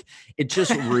 Like, it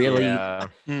just really,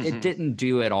 it didn't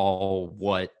do at all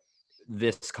what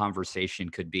this conversation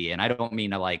could be. And I don't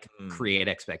mean to like create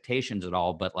expectations at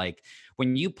all, but like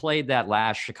when you played that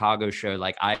last Chicago show,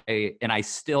 like I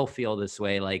still feel this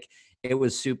way, like it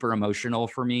was super emotional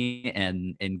for me,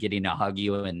 and getting to hug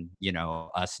you and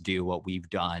us do what we've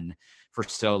done for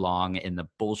so long and the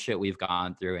bullshit we've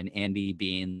gone through, and Andy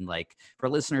being like, for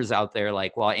listeners out there,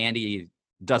 like, while Andy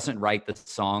doesn't write the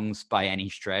songs by any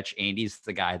stretch, Andy's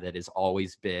the guy that has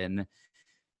always been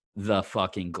the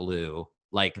fucking glue,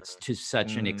 like to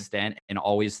such an extent, and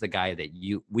always the guy that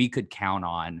we could count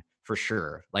on for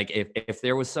sure. Like if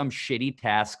there was some shitty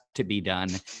task to be done,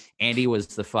 Andy was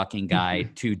the fucking guy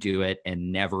to do it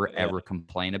and never ever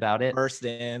complain about it. First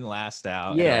in, last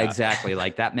out. Yeah, exactly.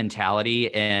 Like that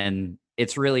mentality. And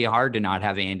it's really hard to not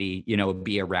have Andy,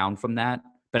 be around from that.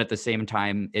 But at the same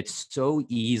time, it's so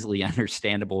easily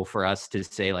understandable for us to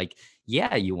say, like,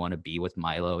 yeah, you want to be with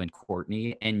Milo and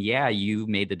Courtney. And yeah, you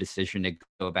made the decision to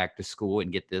go back to school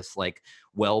and get this like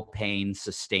well-paying,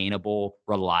 sustainable,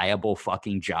 reliable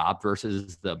fucking job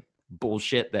versus the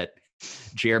bullshit that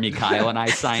Jeremy, Kyle, and I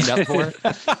signed up for.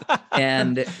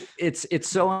 And it's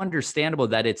so understandable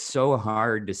that it's so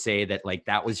hard to say that like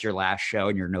that was your last show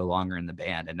and you're no longer in the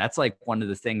band. And that's like one of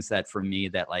the things that for me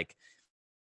that like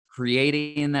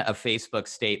creating a Facebook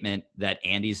statement that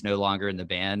Andy's no longer in the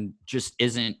band just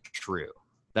isn't true.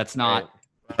 That's not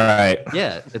right.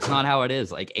 Yeah, it's not how it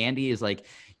is. Like Andy is like,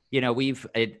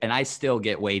 and I still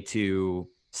get way too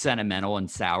sentimental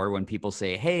and sour when people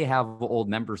say, hey, have old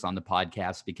members on the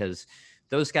podcast, because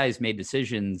those guys made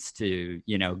decisions to,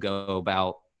 go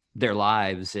about their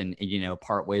lives and,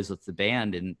 part ways with the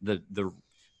band. And the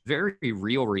very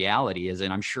real reality is,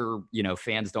 and I'm sure,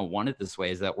 fans don't want it this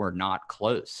way, is that we're not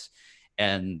close.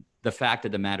 And the fact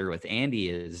of the matter with Andy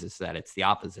is that it's the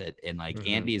opposite. And like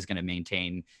Andy is going to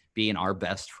maintain being our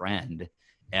best friend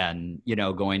and,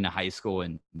 going to high school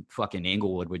in fucking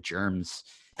Inglewood with Germs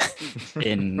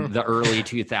in the early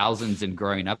 2000s and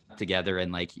growing up together.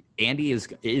 And like Andy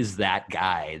is that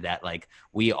guy that like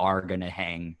we are going to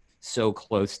hang so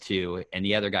close to, and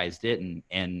the other guys didn't.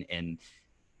 And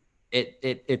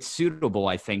it's suitable,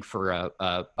 I think, for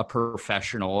a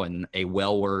professional and a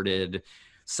well-worded,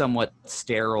 somewhat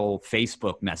sterile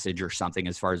Facebook message or something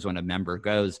as far as when a member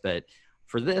goes. But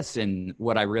for this, and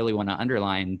what I really want to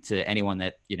underline to anyone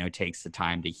that, takes the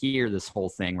time to hear this whole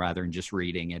thing rather than just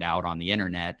reading it out on the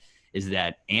internet, is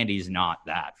that Andy's not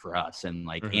that for us. And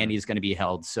like Andy's going to be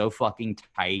held so fucking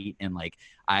tight. And like,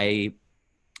 I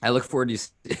look forward to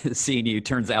seeing you,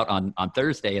 turns out, on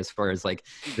Thursday, as far as like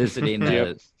visiting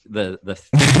the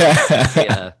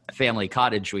family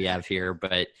cottage we have here.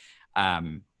 But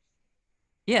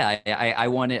yeah,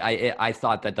 I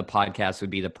thought that the podcast would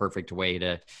be the perfect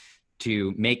way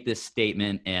to make this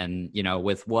statement. And,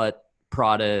 with what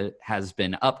Prada has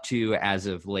been up to as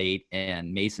of late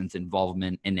and Mason's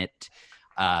involvement in it,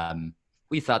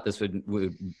 we thought this would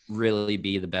really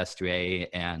be the best way.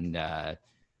 And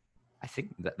I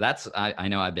think that's I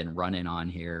know I've been running on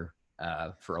here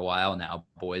for a while now,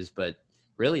 boys, but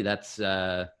really that's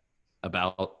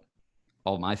about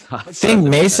all my thoughts. I think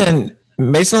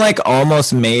Mason like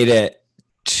almost made it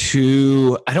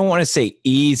too, I don't want to say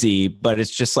easy, but it's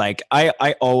just like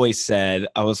I always said,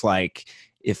 I was like,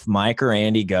 if Mike or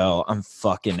Andy go, I'm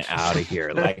fucking out of here.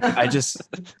 Like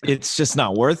it's just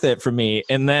not worth it for me.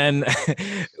 And then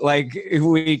like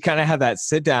we kind of had that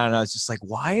sit down and I was just like,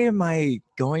 why am I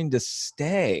going to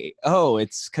stay? Oh,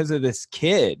 it's because of this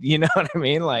kid. You know what I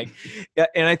mean? Like,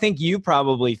 and I think you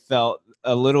probably felt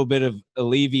a little bit of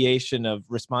alleviation of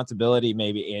responsibility,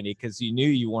 maybe, Andy, because you knew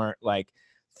you weren't like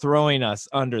throwing us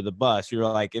under the bus. You were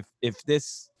like, if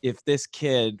this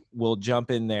kid will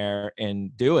jump in there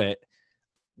and do it,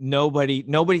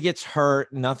 nobody gets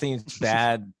hurt, nothing's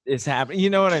bad is happening. You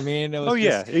know what I mean?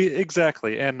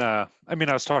 Exactly. And I mean,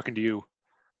 I was talking to you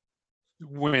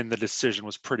when the decision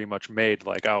was pretty much made,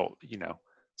 like,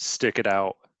 stick it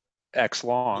out X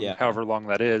long, however long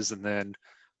that is, and then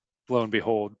lo and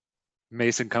behold,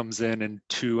 Mason comes in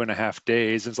 2.5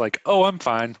 days and is like, "Oh, I'm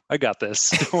fine. I got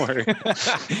this. Don't worry."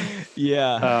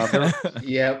 Yeah.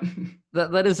 Yep.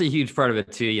 That is a huge part of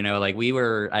it too. Like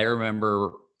I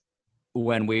remember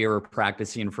when we were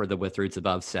practicing for the With Roots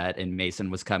Above set and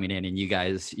Mason was coming in and you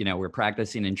guys, we're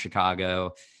practicing in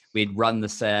Chicago. We'd run the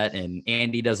set and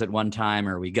Andy does it one time,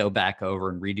 or we go back over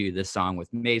and redo this song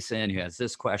with Mason who has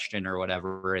this question or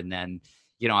whatever. And then,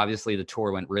 obviously the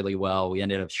tour went really well. We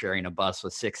ended up sharing a bus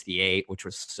with 68, which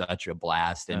was such a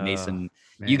blast. And Mason,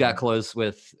 you got close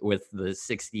with the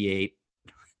 68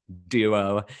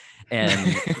 duo, and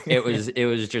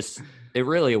it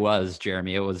really was,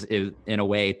 Jeremy. It was in a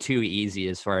way too easy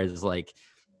as far as like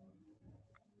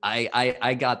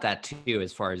I got that too,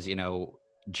 as far as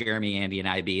Jeremy, Andy, and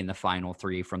I being the final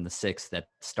three from the six that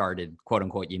started, quote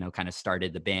unquote, kind of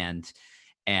started the band.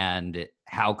 And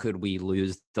how could we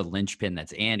lose the linchpin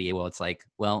that's Andy? Well, it's like,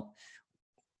 well,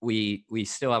 we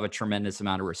still have a tremendous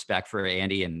amount of respect for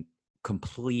Andy and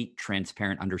complete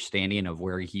transparent understanding of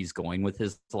where he's going with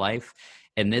his life.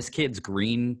 And this kid's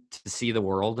green to see the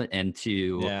world and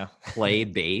to play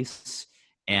bass,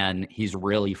 and he's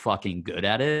really fucking good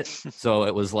at it. So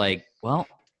it was like, well,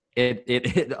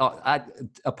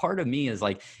 a part of me is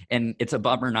like, and it's a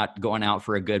bummer not going out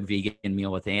for a good vegan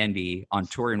meal with Andy on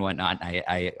tour and whatnot.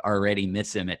 I already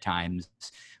miss him at times,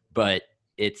 but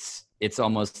it's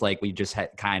almost like we just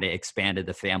had kind of expanded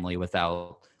the family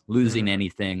without losing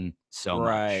anything so much.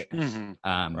 Right.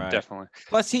 Definitely.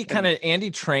 Plus Andy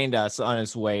trained us on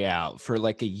his way out for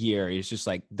like a year. He's just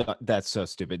like, that's so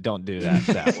stupid. Don't do that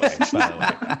way, by the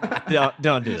way.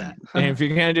 Don't do that. And if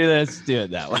you're going to do this, do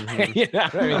it that way. You know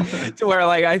what I mean? To where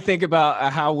like, I think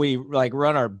about how we like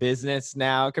run our business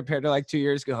now compared to like 2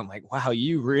 years ago. I'm like, wow,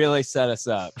 you really set us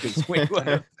up, because we would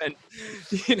have been,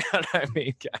 you know what I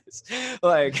mean, guys?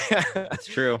 Like, that's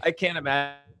true. I can't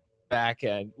imagine back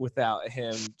end without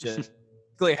him just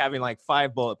having like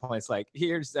 5 bullet points, like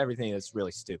here's everything that's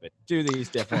really stupid, do these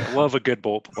differently. I love a good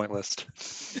bullet point list.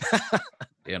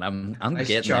 And I'm Nice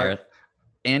getting chart.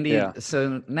 there, Andy.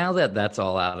 So now that that's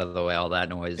all out of the way, all that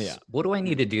noise, what do I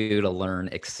need to do to learn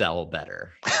Excel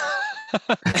better?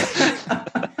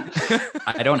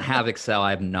 I don't have Excel, I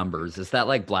have numbers. Is that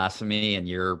like blasphemy in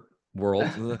your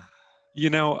world?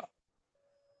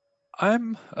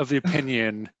 I'm of the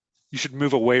opinion you should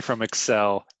move away from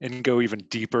Excel and go even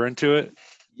deeper into it.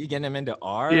 You getting them into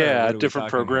R? Yeah, different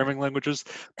programming languages.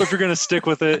 But if you're going to stick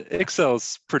with it,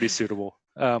 Excel's pretty suitable.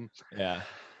 I'm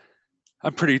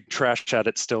pretty trash at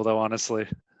it still, though, honestly.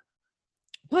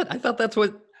 What? I thought that's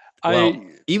what...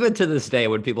 even to this day,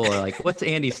 when people are like, what's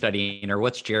Andy studying or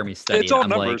what's Jeremy studying? It's all I'm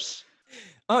numbers.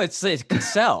 Like, oh, it's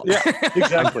Excel. Yeah,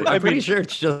 exactly. I'm pretty sure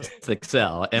it's just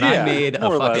Excel. And I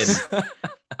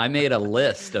made a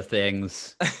list of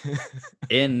things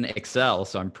in Excel,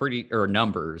 so I'm or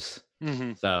numbers.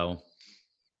 So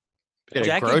did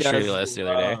a grocery list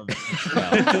the other day.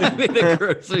 I made a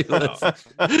grocery list.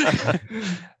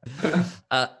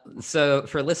 So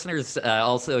for listeners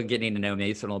also getting to know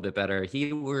Mason a little bit better,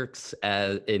 he works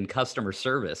in customer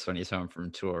service when he's home from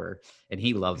tour, and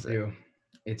he loves it.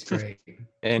 It's great.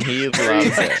 And he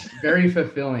loves it. Very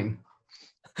fulfilling.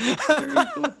 Very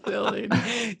fulfilling.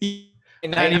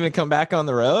 Not even come back on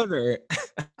the road, or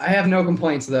I have no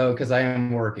complaints though, because I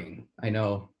am working. I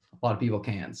know a lot of people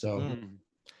can. So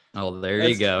oh, there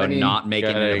you go. Not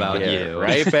making it about you.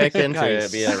 Right back into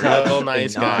it. Be a real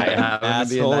nice guy.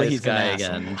 Be a nice guy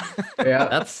again.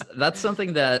 Yeah. That's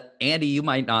something that, Andy, you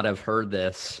might not have heard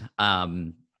this.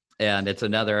 And it's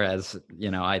another, as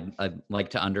you know, I'd like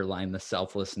to underline the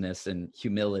selflessness and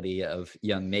humility of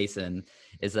young Mason,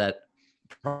 is that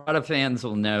Prada fans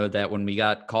will know that when we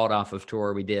got called off of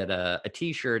tour, we did a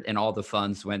t-shirt, and all the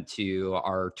funds went to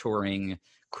our touring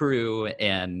crew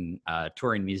and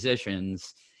touring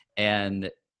musicians. And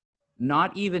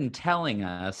not even telling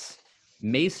us,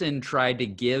 Mason tried to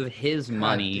give his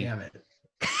money. Damn it.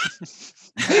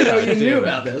 You knew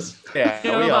about this. Yeah,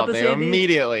 we all knew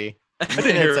immediately. I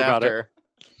didn't hear about it.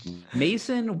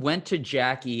 Mason went to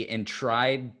Jackie and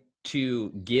tried to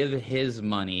give his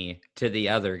money to the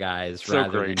other guys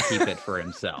rather than keep it for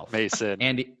himself. Mason.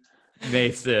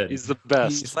 Mason. He's the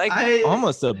best. He's like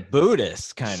almost a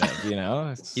Buddhist, kind of, you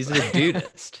know? He's a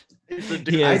dudist.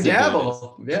 I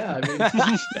dabble. Yeah, I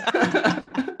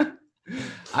mean,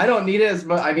 I don't need it as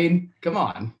much. I mean, come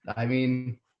on. I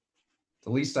mean, the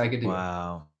least I could do.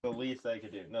 Wow. The least I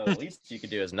could do. No, the least you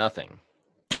could do is nothing.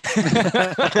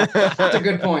 That's a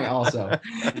good point also.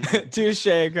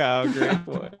 Touche, Kyle. Great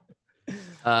point.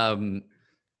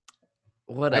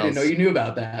 What I else? didn't know you knew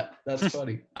about that. That's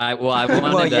funny. I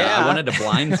wanted to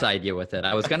blindside you with it.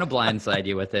 I was going to blindside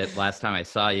you with it last time I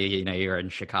saw you. You know, you were in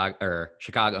Chicago,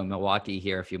 Milwaukee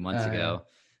here a few months ago.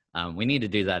 We need to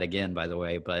do that again, by the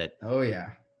way. But oh yeah,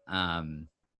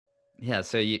 yeah.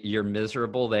 So you're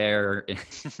miserable there.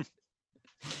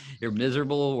 You're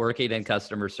miserable working in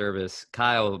customer service.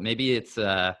 Kyle, maybe it's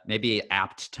maybe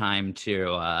apt time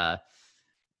to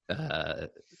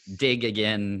dig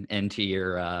again into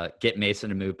your get Mason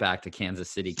to move back to Kansas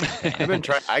City campaign. I've been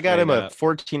trying. I got him a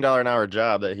 $14 an hour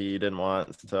job that he didn't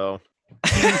want, so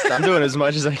I'm doing as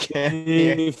much as I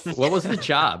can. What was the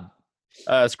job?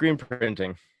 Screen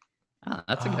printing. Oh,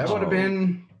 that's a good that job. would have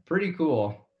been pretty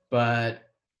cool, but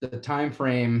the time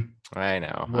frame. I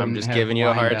know. I'm wouldn't just have giving you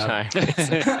a hard lined time.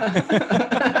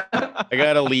 I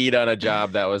got a lead on a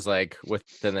job that was like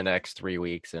within the next 3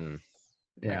 weeks, and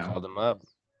I called him up.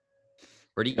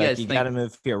 Where do you guys You think? got to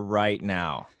move here right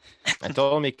now. I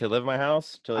told him he could live in my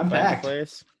house till he I'm finds a packed.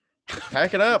 place.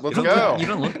 Pack it up. Let's You go.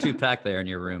 don't look too packed there in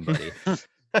your room, buddy.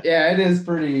 Yeah, it is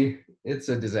pretty. It's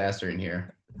a disaster in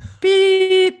here.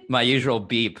 Beep. My usual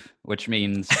beep, which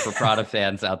means for Prada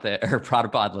fans out there, or Prada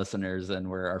Pod listeners, and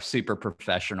we're our super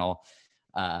professional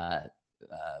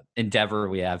endeavor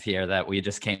we have here that we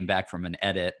just came back from an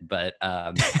edit. But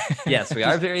yes, we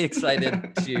are very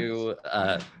excited to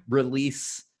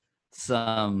release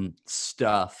some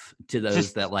stuff to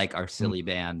those that like our silly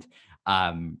band.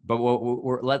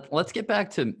 But let's get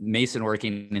back to Mason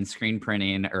working in screen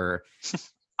printing. Or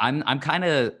I'm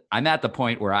at the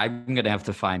point where I'm gonna have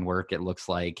to find work, it looks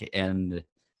like, and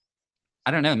I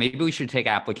don't know, maybe we should take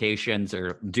applications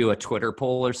or do a Twitter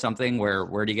poll or something.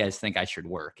 Where do you guys think I should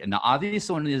work? And the obvious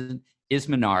one is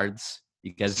Menards.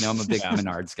 You guys know I'm a big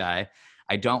Menards guy.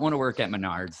 I don't want to work at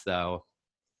Menards though.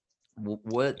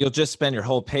 What? You'll just spend your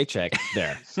whole paycheck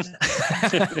there.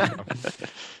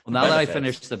 Well, now that I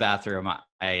finished the bathroom,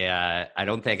 I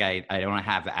don't think I don't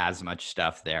have as much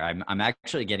stuff there. I'm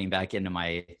actually getting back into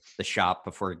the shop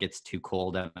before it gets too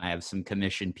cold, and I have some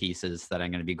commission pieces that I'm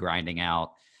going to be grinding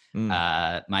out.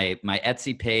 My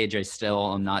Etsy page I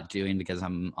still am not doing because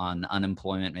I'm on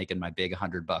unemployment, making my big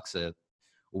 $100 a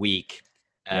week.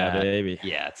 Yeah, baby.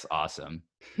 Yeah, it's awesome.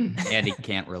 Andy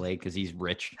can't relate because he's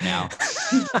rich now.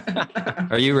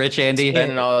 Are you rich, Andy?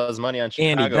 Spending all his money on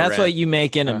Chicago Andy, that's rent. what you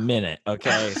make in a minute.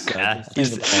 Okay, so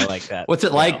I like that. What's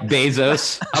it like,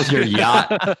 Bezos? How's your yacht?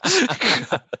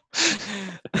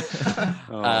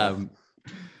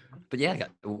 But yeah,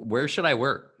 where should I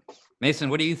work? Mason,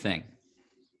 what do you think?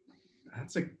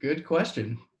 That's a good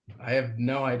question. I have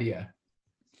no idea.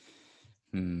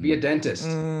 Be a dentist.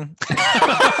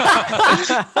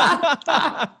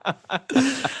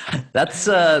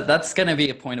 That's gonna be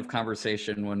a point of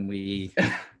conversation when we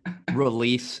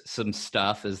release some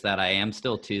stuff, is that I am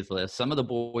still toothless. Some of the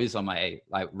boys I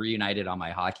reunited on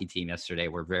my hockey team yesterday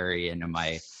were very into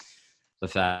the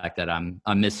fact that I'm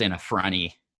missing a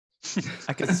fronty.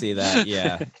 I can see that.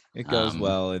 Yeah, it goes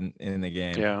well in the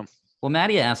game. Yeah. Well,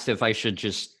 Maddie asked if I should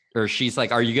she's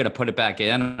like, "Are you gonna put it back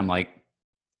in?" And I'm like,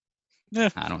 yeah,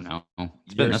 I don't know. It's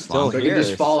You're been this still long. So it could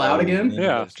just fall out again?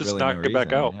 Yeah, just knock it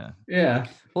back out. Yeah.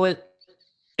 Well,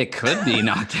 it could be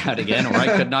knocked out again, or I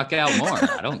could knock out more.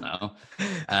 I don't know.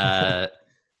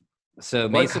 So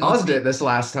What Mason caused it this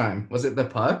last time? Was it the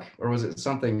puck or was it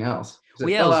something else? 'Cause Well,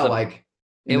 it yeah, fell it was out the- like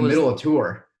in the middle of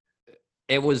tour.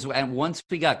 It was, and once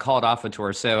we got called off a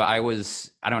tour, so I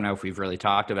don't know if we've really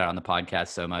talked about it on the podcast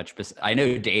so much, but I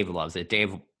know Dave loves it.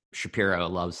 Dave Shapiro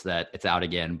loves that it's out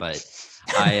again, but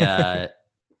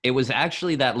it was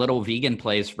actually that little vegan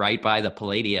place right by the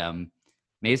Palladium.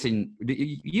 Mason,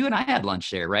 you and I had lunch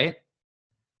there, right?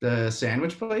 The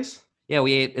sandwich place? Yeah,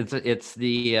 we ate. It's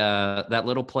the that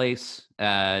little place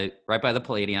right by the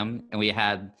Palladium, and we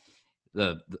had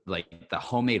the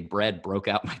homemade bread broke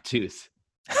out my tooth.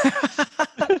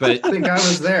 But I think I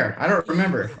was there. I don't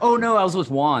remember. Oh no, I was with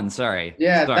Juan. Sorry.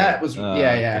 Yeah, Sorry. that was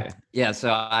yeah. Okay. Yeah, so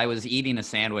I was eating a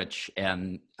sandwich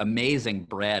and amazing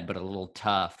bread, but a little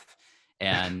tough.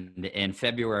 And in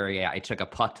February, I took a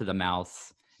puck to the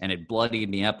mouth, and it bloodied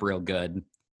me up real good.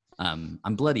 I'm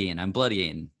bloodying.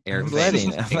 Eric, I'm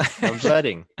blooding. I'm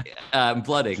blooding. I'm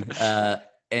blooding.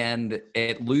 And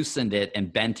it loosened it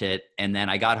and bent it. And then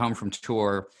I got home from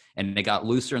tour, and it got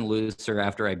looser and looser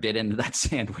after I bit into that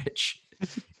sandwich.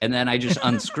 And then I just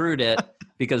unscrewed it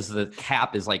because the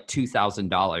cap is like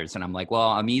 $2,000. And I'm like, well,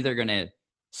 I'm either going to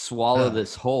swallow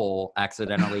this whole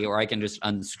accidentally, or I can just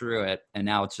unscrew it. And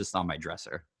now it's just on my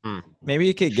dresser. Maybe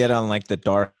you could get on like the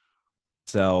dark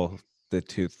sell the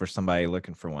tooth for somebody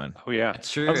looking for one. Oh yeah,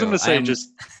 That's true. I was going to say just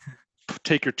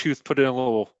take your tooth, put it in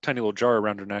a tiny little jar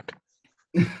around your neck.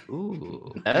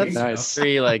 Ooh, That's Nice.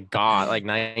 very like goth, like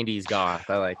 90s goth.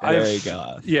 I like that. Very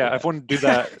goth. Yeah, I've wanted to do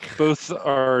that. Both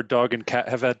our dog and cat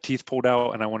have had teeth pulled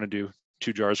out, and I want to do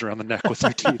 2 jars around the neck with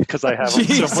their teeth because I have them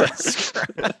somewhere. Jesus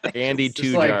Christ. Andy, It's 2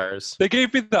 just like- jars. They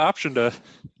gave me the option to, do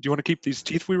you want to keep these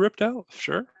teeth we ripped out?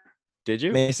 Sure. Did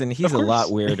you? Mason, he's Of a lot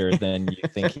course. weirder than you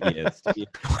think he is. To be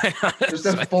quite honest Just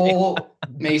a with full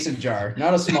mason jar,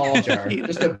 not a small jar,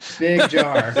 just a big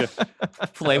jar.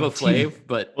 Flava Flav,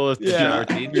 but Full of Yeah.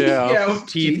 teeth. Yeah. with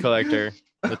Teeth collector.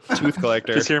 The tooth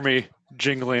collector. Just hear me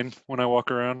jingling when I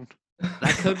walk around.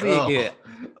 that could be. Oh.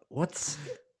 What's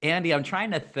Andy? I'm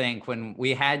trying to think. When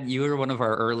you were one of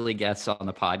our early guests on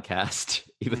the podcast,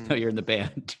 even though you're in the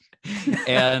band.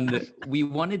 And we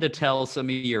wanted to tell some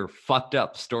of your fucked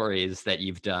up stories that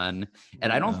you've done.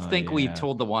 And I don't think we yeah.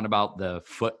 told the one about the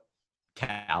foot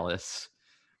callus,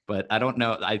 but I don't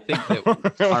know. I think that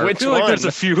our I Which feel like there's one?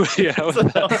 a few. Yeah.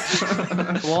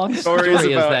 long story Stories is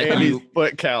about that Andy's you,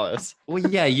 foot callus. well,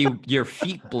 yeah, your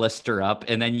feet blister up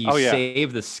and then you Oh, yeah.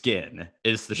 save the skin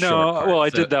is the No, short part. well, I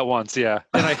So- did that once, yeah.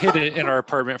 And I hid it in our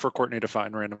apartment for Courtney to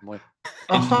find randomly.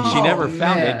 And she never Oh,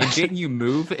 found it. man. And didn't you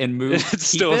move and move? It's keep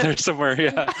still it? there somewhere,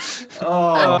 yeah.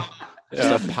 Oh, Yeah.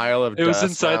 Just a pile of It was dust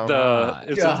inside now.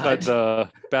 the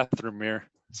bathroom mirror.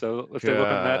 So if they look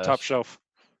on that top Gosh. shelf.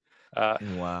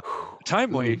 Wow.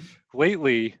 Timely,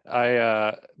 lately,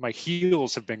 my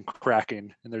heels have been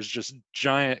cracking, and there's just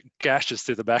giant gashes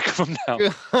through the back of them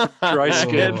now. Dry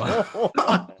skin.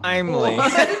 Timely.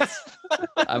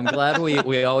 I'm glad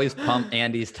we always pump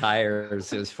Andy's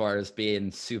tires as far as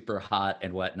being super hot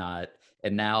and whatnot.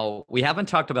 And now we haven't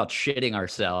talked about shitting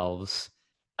ourselves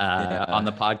on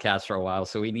the podcast for a while,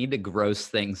 so we need to gross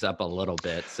things up a little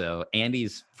bit. So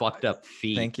Andy's fucked up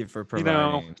feet. Thank you for You providing.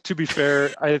 know, to be fair,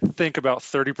 I think about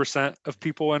 30% of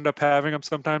people end up having them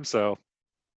sometimes, so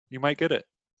you might get it.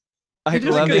 I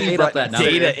just love that made you up brought that number.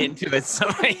 data into it. So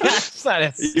it's not a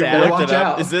better stat. watch Looked it up.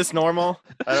 out. Is this normal?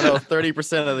 I don't know.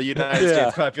 30% of the United Yeah.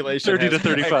 States population 30 to has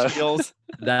cracked 35. heels.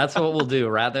 That's what we'll do.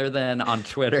 Rather than on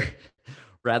Twitter,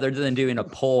 rather than doing a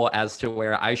poll as to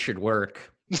where I should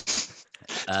work,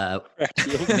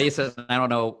 Mason, I don't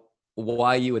know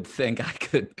why you would think I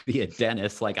could be a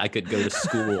dentist. Like I could go to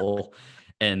school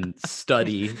and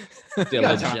study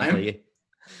diligently.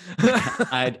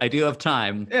 I do have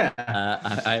time. yeah.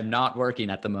 I am not working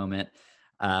at the moment.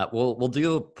 We'll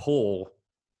do a poll.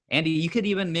 Andy, you could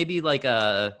even maybe like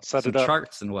Set some it up.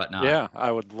 charts and whatnot. Yeah,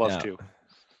 I would love Yeah. to.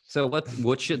 So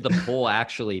what should the poll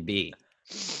actually be?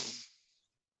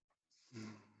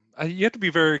 You have to be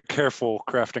very careful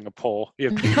crafting a poll. You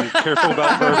have to be careful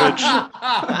about verbiage.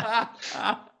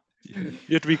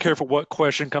 You have to be careful what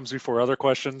question comes before other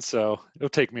questions. So it'll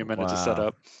take me a minute to set Wow.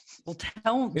 up. Well,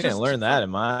 tell We didn't learn that in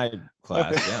my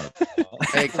class. Yeah.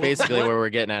 Like, basically, where we're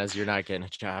getting at is you're not getting a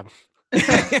job.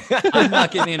 I'm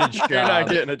not getting a job. You're not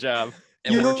getting a job.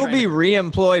 and we're You'll trying be to-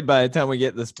 re-employed by the time we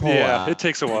get this poll Yeah, out. it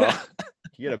takes a while.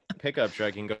 You get a pickup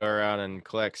truck and go around and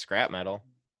collect scrap metal.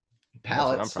 That's what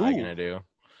I'm Pallets. probably Ooh. gonna do.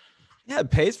 Yeah,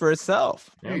 it pays for itself.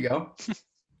 There you go. Did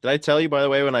I tell you, by the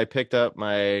way, when I picked up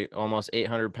my almost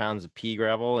 800 pounds of pea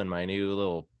gravel in my new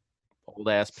little old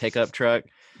ass pickup truck,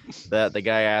 that the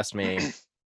guy asked me,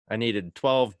 I needed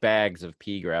 12 bags of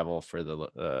pea gravel for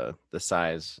the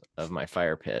size of my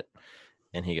fire pit.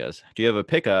 And he goes, do you have a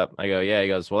pickup? I go, yeah. He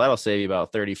goes, well, that'll save you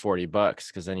about 30-40 bucks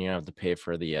because then you don't have to pay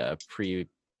for the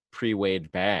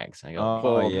pre-weighed bags. I go, Oh,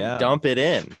 well, yeah. dump it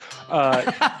in.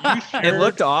 It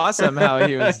looked awesome how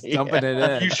he was Yeah. dumping it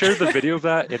in. You shared the video of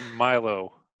that, and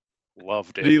Milo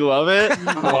loved Do you it. love it?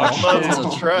 Watch Loves it. the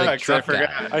Big trucks. I truck guy.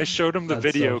 forgot. I showed him the That's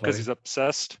so video because funny. he's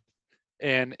obsessed,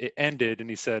 and it ended, and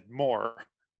he said more.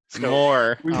 So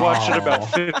More. we watched it about Aw.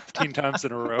 15 times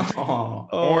in a row. Oh,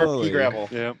 More Holy. pea gravel.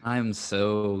 Yeah. I'm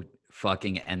so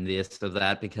fucking envious of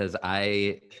that because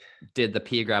I did the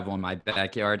pea gravel in my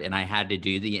backyard and I had to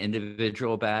do the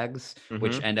individual bags,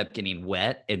 which Mhm. end up getting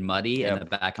wet and muddy in Yep. the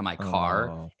back of my car.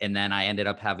 Oh. And then I ended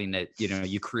up having to,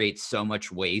 you create so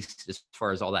much waste as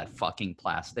far as all that fucking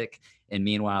plastic. And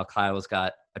meanwhile, Kyle's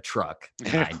got a truck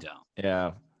and I don't.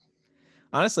 Yeah.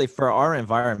 Honestly, for our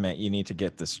environment, you need to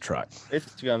get this truck.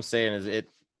 Basically, what I'm saying is it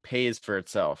pays for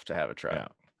itself to have a truck. Yeah.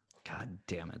 God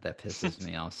damn it. That pisses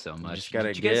me off so much. just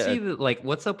gotta Did you guys get see a- like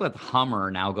what's up with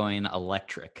Hummer now going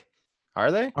electric? Are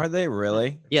they? Are they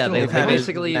really? Yeah, Still they have a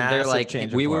basically they're massive like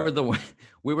change we were apart.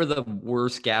 we were the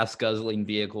worst gas guzzling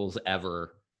vehicles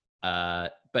ever.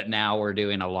 But now we're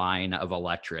doing a line of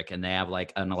electric and they have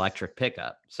like an electric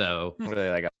pickup. So What are they,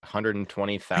 like I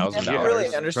 $120,000? never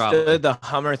really understood Probably. the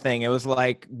Hummer thing. It was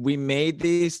like we made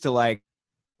these to like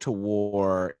to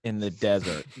war in the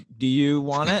desert. Do you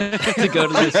want it? To go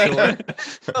to the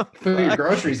store? Put your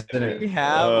groceries in We it.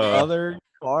 have other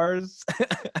cars.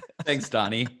 Thanks,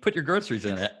 Donnie. Put your groceries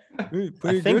in it.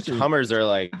 I think Hummers are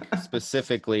like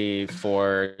specifically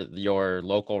for your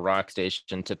local rock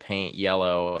station to paint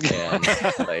yellow and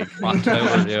like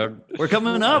Rocktober, dude. We're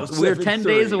coming up. We're 10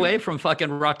 days away from fucking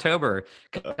Rocktober.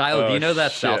 Kyle, do you know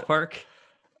that South Park?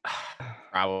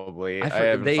 Probably. I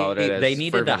haven't followed it as they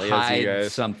needed to fervently as you hide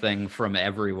guys. something from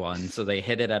everyone, so they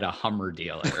hid it at a Hummer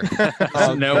dealer.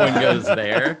 So no one goes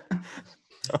there.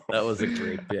 That was a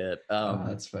great bit.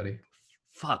 That's funny.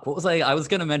 Fuck, what was I was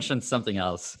gonna mention something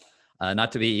else.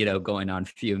 Not to be, going on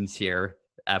fumes here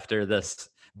after this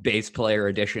bass player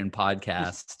edition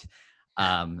podcast.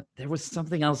 There was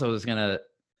something else I was gonna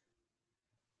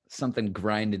something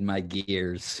grinded my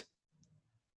gears.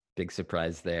 Big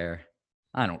surprise there.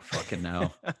 I don't fucking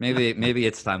know. Maybe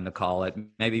it's time to call it.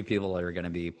 Maybe people are gonna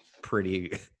be pretty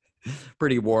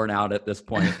worn out at this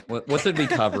point. What did we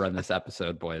cover in this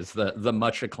episode, boys? The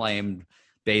much acclaimed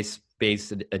bass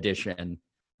edition.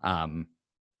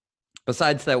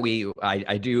 Besides that,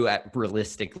 I do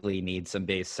realistically need some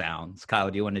bass sounds. Kyle,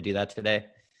 do you want to do that today?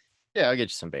 Yeah, I'll get you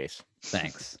some bass.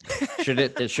 Thanks. Should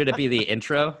it be the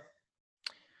intro?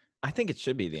 I think it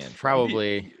should be the intro.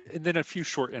 Probably And then a few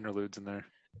short interludes in there.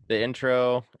 the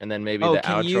intro, and then maybe the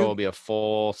outro will be a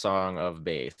full song of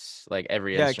bass, like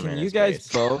every instrument. Can you guys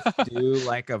both do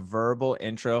like a verbal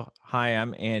intro? Hi,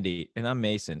 I'm Andy, and I'm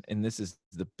Mason, and this is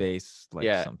the bass. Like,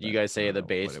 something. You guys say the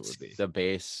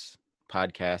bass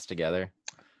podcast together.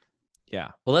 Yeah.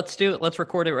 Well, let's do it. Let's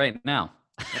record it right now.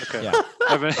 Okay. Yeah.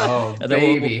 Oh, And then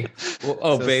baby.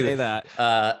 So baby. Say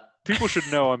that. People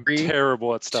should know I'm 3,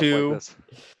 terrible at stuff 2, like this.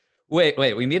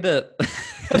 Wait. We need to.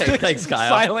 Thanks, Kyle.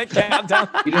 Silent countdown.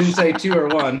 You didn't say 2 or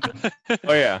 1.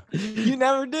 Oh yeah, You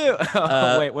never do.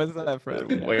 Wait, what's that from?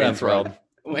 Wayne's World.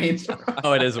 Wayne's.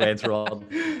 Oh, it is Wayne's World.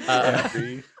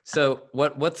 So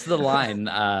what's the line?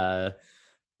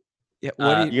 Yeah,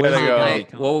 what do you gotta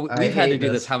go. Well, I we've had to hate do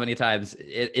this. this how many times?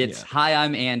 It's hi,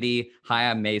 I'm Andy. Hi,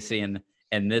 I'm Mason,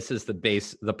 and this is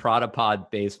the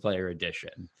Protopod bass player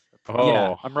edition. Oh,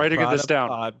 Yeah. I'm writing this down.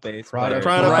 Prada-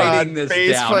 Writing this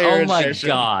bass down. player Oh my edition.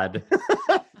 god.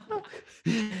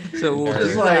 So we'll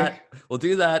It's do like- that. We'll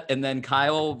do that, and then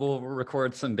Kyle will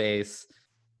record some bass.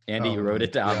 Andy, Oh you wrote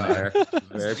it down God. there.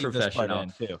 Very Leave this part professional.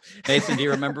 in, too. Mason, do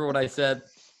you remember what I said?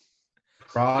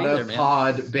 Prada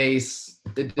Pod Bass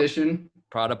Edition.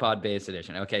 Protopod bass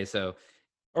edition. Okay, so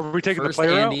Are we taking the first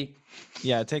player Andy.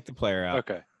 Yeah, take the player out? out.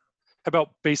 Okay. How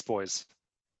about Bass Boys?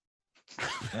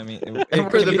 I mean,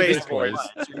 We're the bass boys.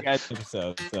 It's your guys'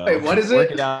 episode, so Wait, what is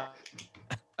work it? out.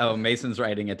 Oh, Mason's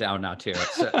writing it down now too.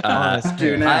 So, Honest,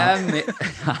 do dude. now.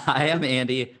 Hi, I'm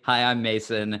Andy. Hi, I'm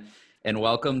Mason, and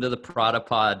welcome to the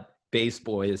Protopod Bass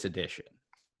Boys edition.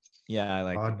 Yeah, I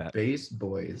like Pod that. Bass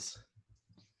Boys.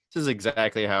 This is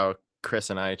exactly how Chris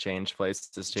and I changed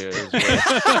places too.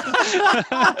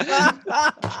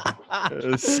 It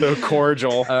was so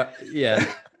cordial. Yeah.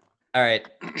 All right.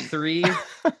 3,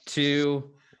 2,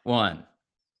 1.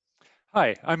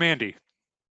 Hi, I'm Andy,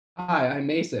 Hi, I'm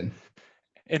Mason.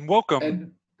 and welcome.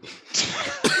 And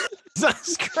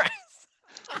Jesus Christ.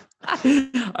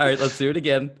 All right, let's do it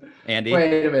again. Andy.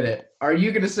 wait a minute. Are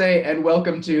you going to say, and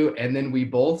welcome to, and then we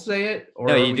both say it? Or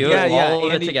No, are you we do just- it all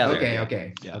of it Andy- together.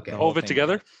 Okay. Yeah, Okay. the All of whole it thing.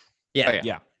 together, Yeah. Okay.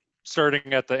 Yeah.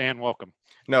 starting at the and welcome.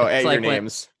 No, It's at like your when-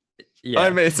 names. Yeah.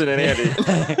 I'm Mason and Andy.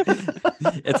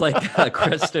 It's like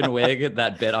Kristen Wiig,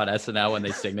 that bit on SNL when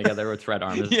they sing together with Fred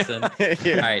Armisen.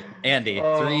 Yeah. All right, Andy.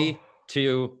 3,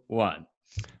 2, 1.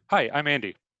 Hi, I'm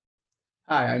Andy,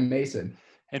 Hi, I'm Mason.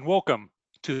 and welcome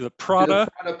to the To Prada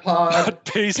the Pod.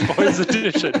 Bass Boys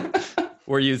edition.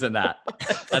 We're using that.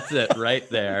 That's it right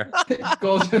there.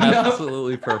 Close enough.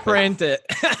 Absolutely perfect. Print it.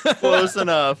 Close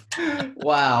enough.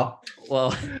 Wow.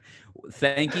 Well,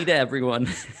 thank you to everyone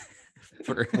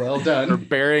for Well For done.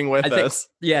 bearing with I think- us.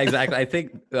 Yeah, exactly. I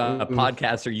think Ooh.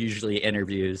 podcasts are usually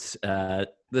interviews.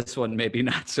 This one maybe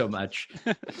not so much,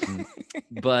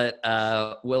 but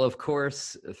well, of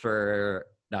course, for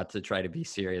not to try to be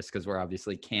serious because we're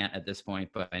obviously can't at this point,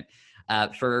 but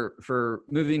for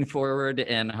moving forward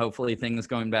and hopefully things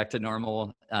going back to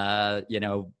normal,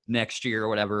 next year or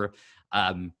whatever,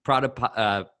 fans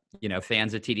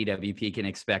of TDWP can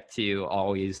expect to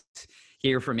always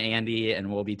hear from Andy,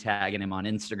 and we'll be tagging him on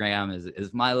Instagram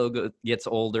as Milo gets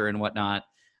older and whatnot.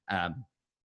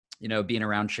 Being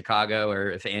around Chicago,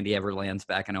 or if Andy ever lands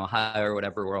back in Ohio or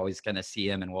whatever, we're always going to see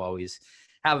him, and we'll always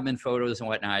have him in photos and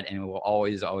whatnot, and we'll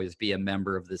always be a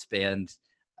member of this band.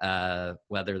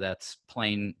 whether that's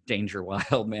playing Danger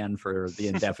Wildman for the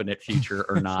indefinite future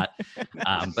or not.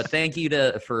 But thank you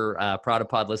for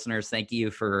Protopod listeners. Thank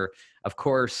you for, of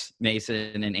course,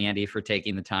 Mason and Andy for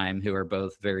taking the time, who are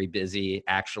both very busy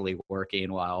actually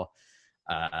working while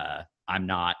I'm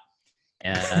not.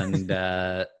 And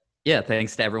yeah,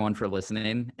 thanks to everyone for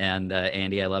listening. And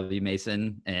Andy, I love you,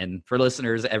 Mason. And for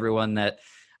listeners, everyone that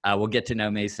will get to know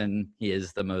Mason, he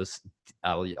is the most,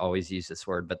 I'll always use this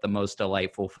word, but the most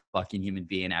delightful fucking human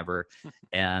being ever.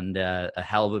 And a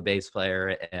hell of a bass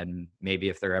player. And maybe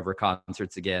if there are ever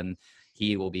concerts again,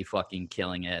 he will be fucking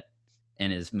killing it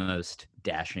in his most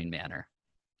dashing manner.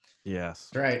 Yes.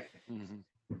 Right. Mm-hmm.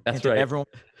 That's right. Everyone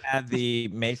had the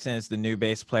Mason is the new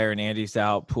bass player and Andy's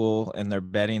out pool in their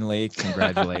betting league.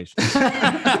 Congratulations. You're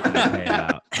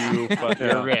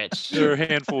rich. There are a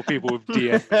handful of people who've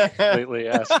DM'd lately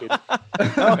asking.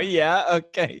 Oh yeah,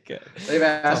 okay, good. They've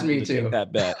asked me to.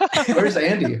 That bet. Where's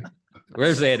Andy?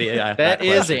 Where's Andy? Yeah, That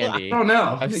is Andy. I don't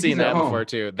know. I've seen that before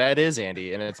too. That is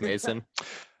Andy, and it's Mason.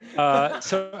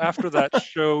 So after that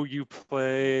show, you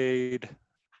played.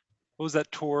 What was that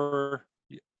tour?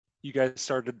 You guys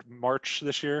started March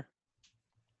this year?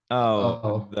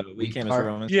 The We Came as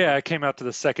Romans. Yeah, I came out to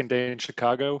the second day in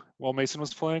Chicago while Mason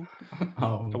was playing.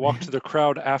 Oh, I walked to the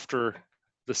crowd after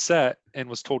the set and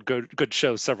was told good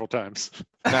show several times.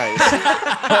 Nice.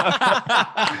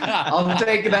 I'll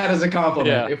take that as a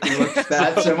compliment if we look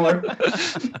that similar.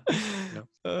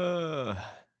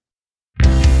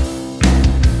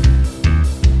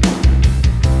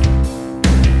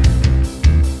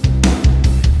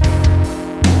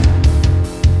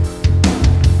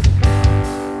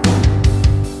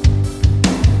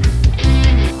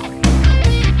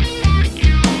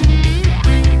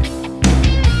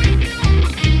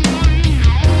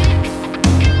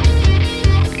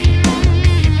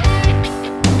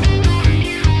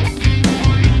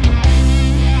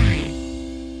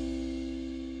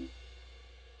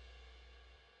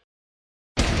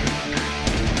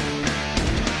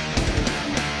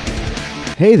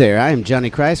 Hey there, I am Johnny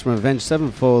Christ from Avenged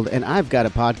Sevenfold, and I've got a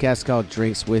podcast called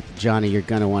Drinks with Johnny you're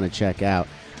going to want to check out.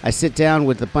 I sit down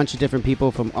with a bunch of different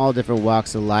people from all different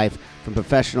walks of life, from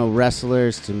professional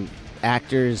wrestlers to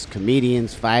actors,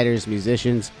 comedians, fighters,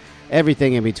 musicians,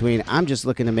 everything in between. I'm just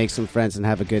looking to make some friends and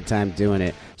have a good time doing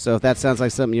it. So if that sounds like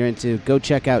something you're into, go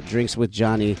check out Drinks with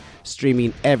Johnny,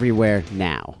 streaming everywhere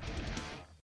now.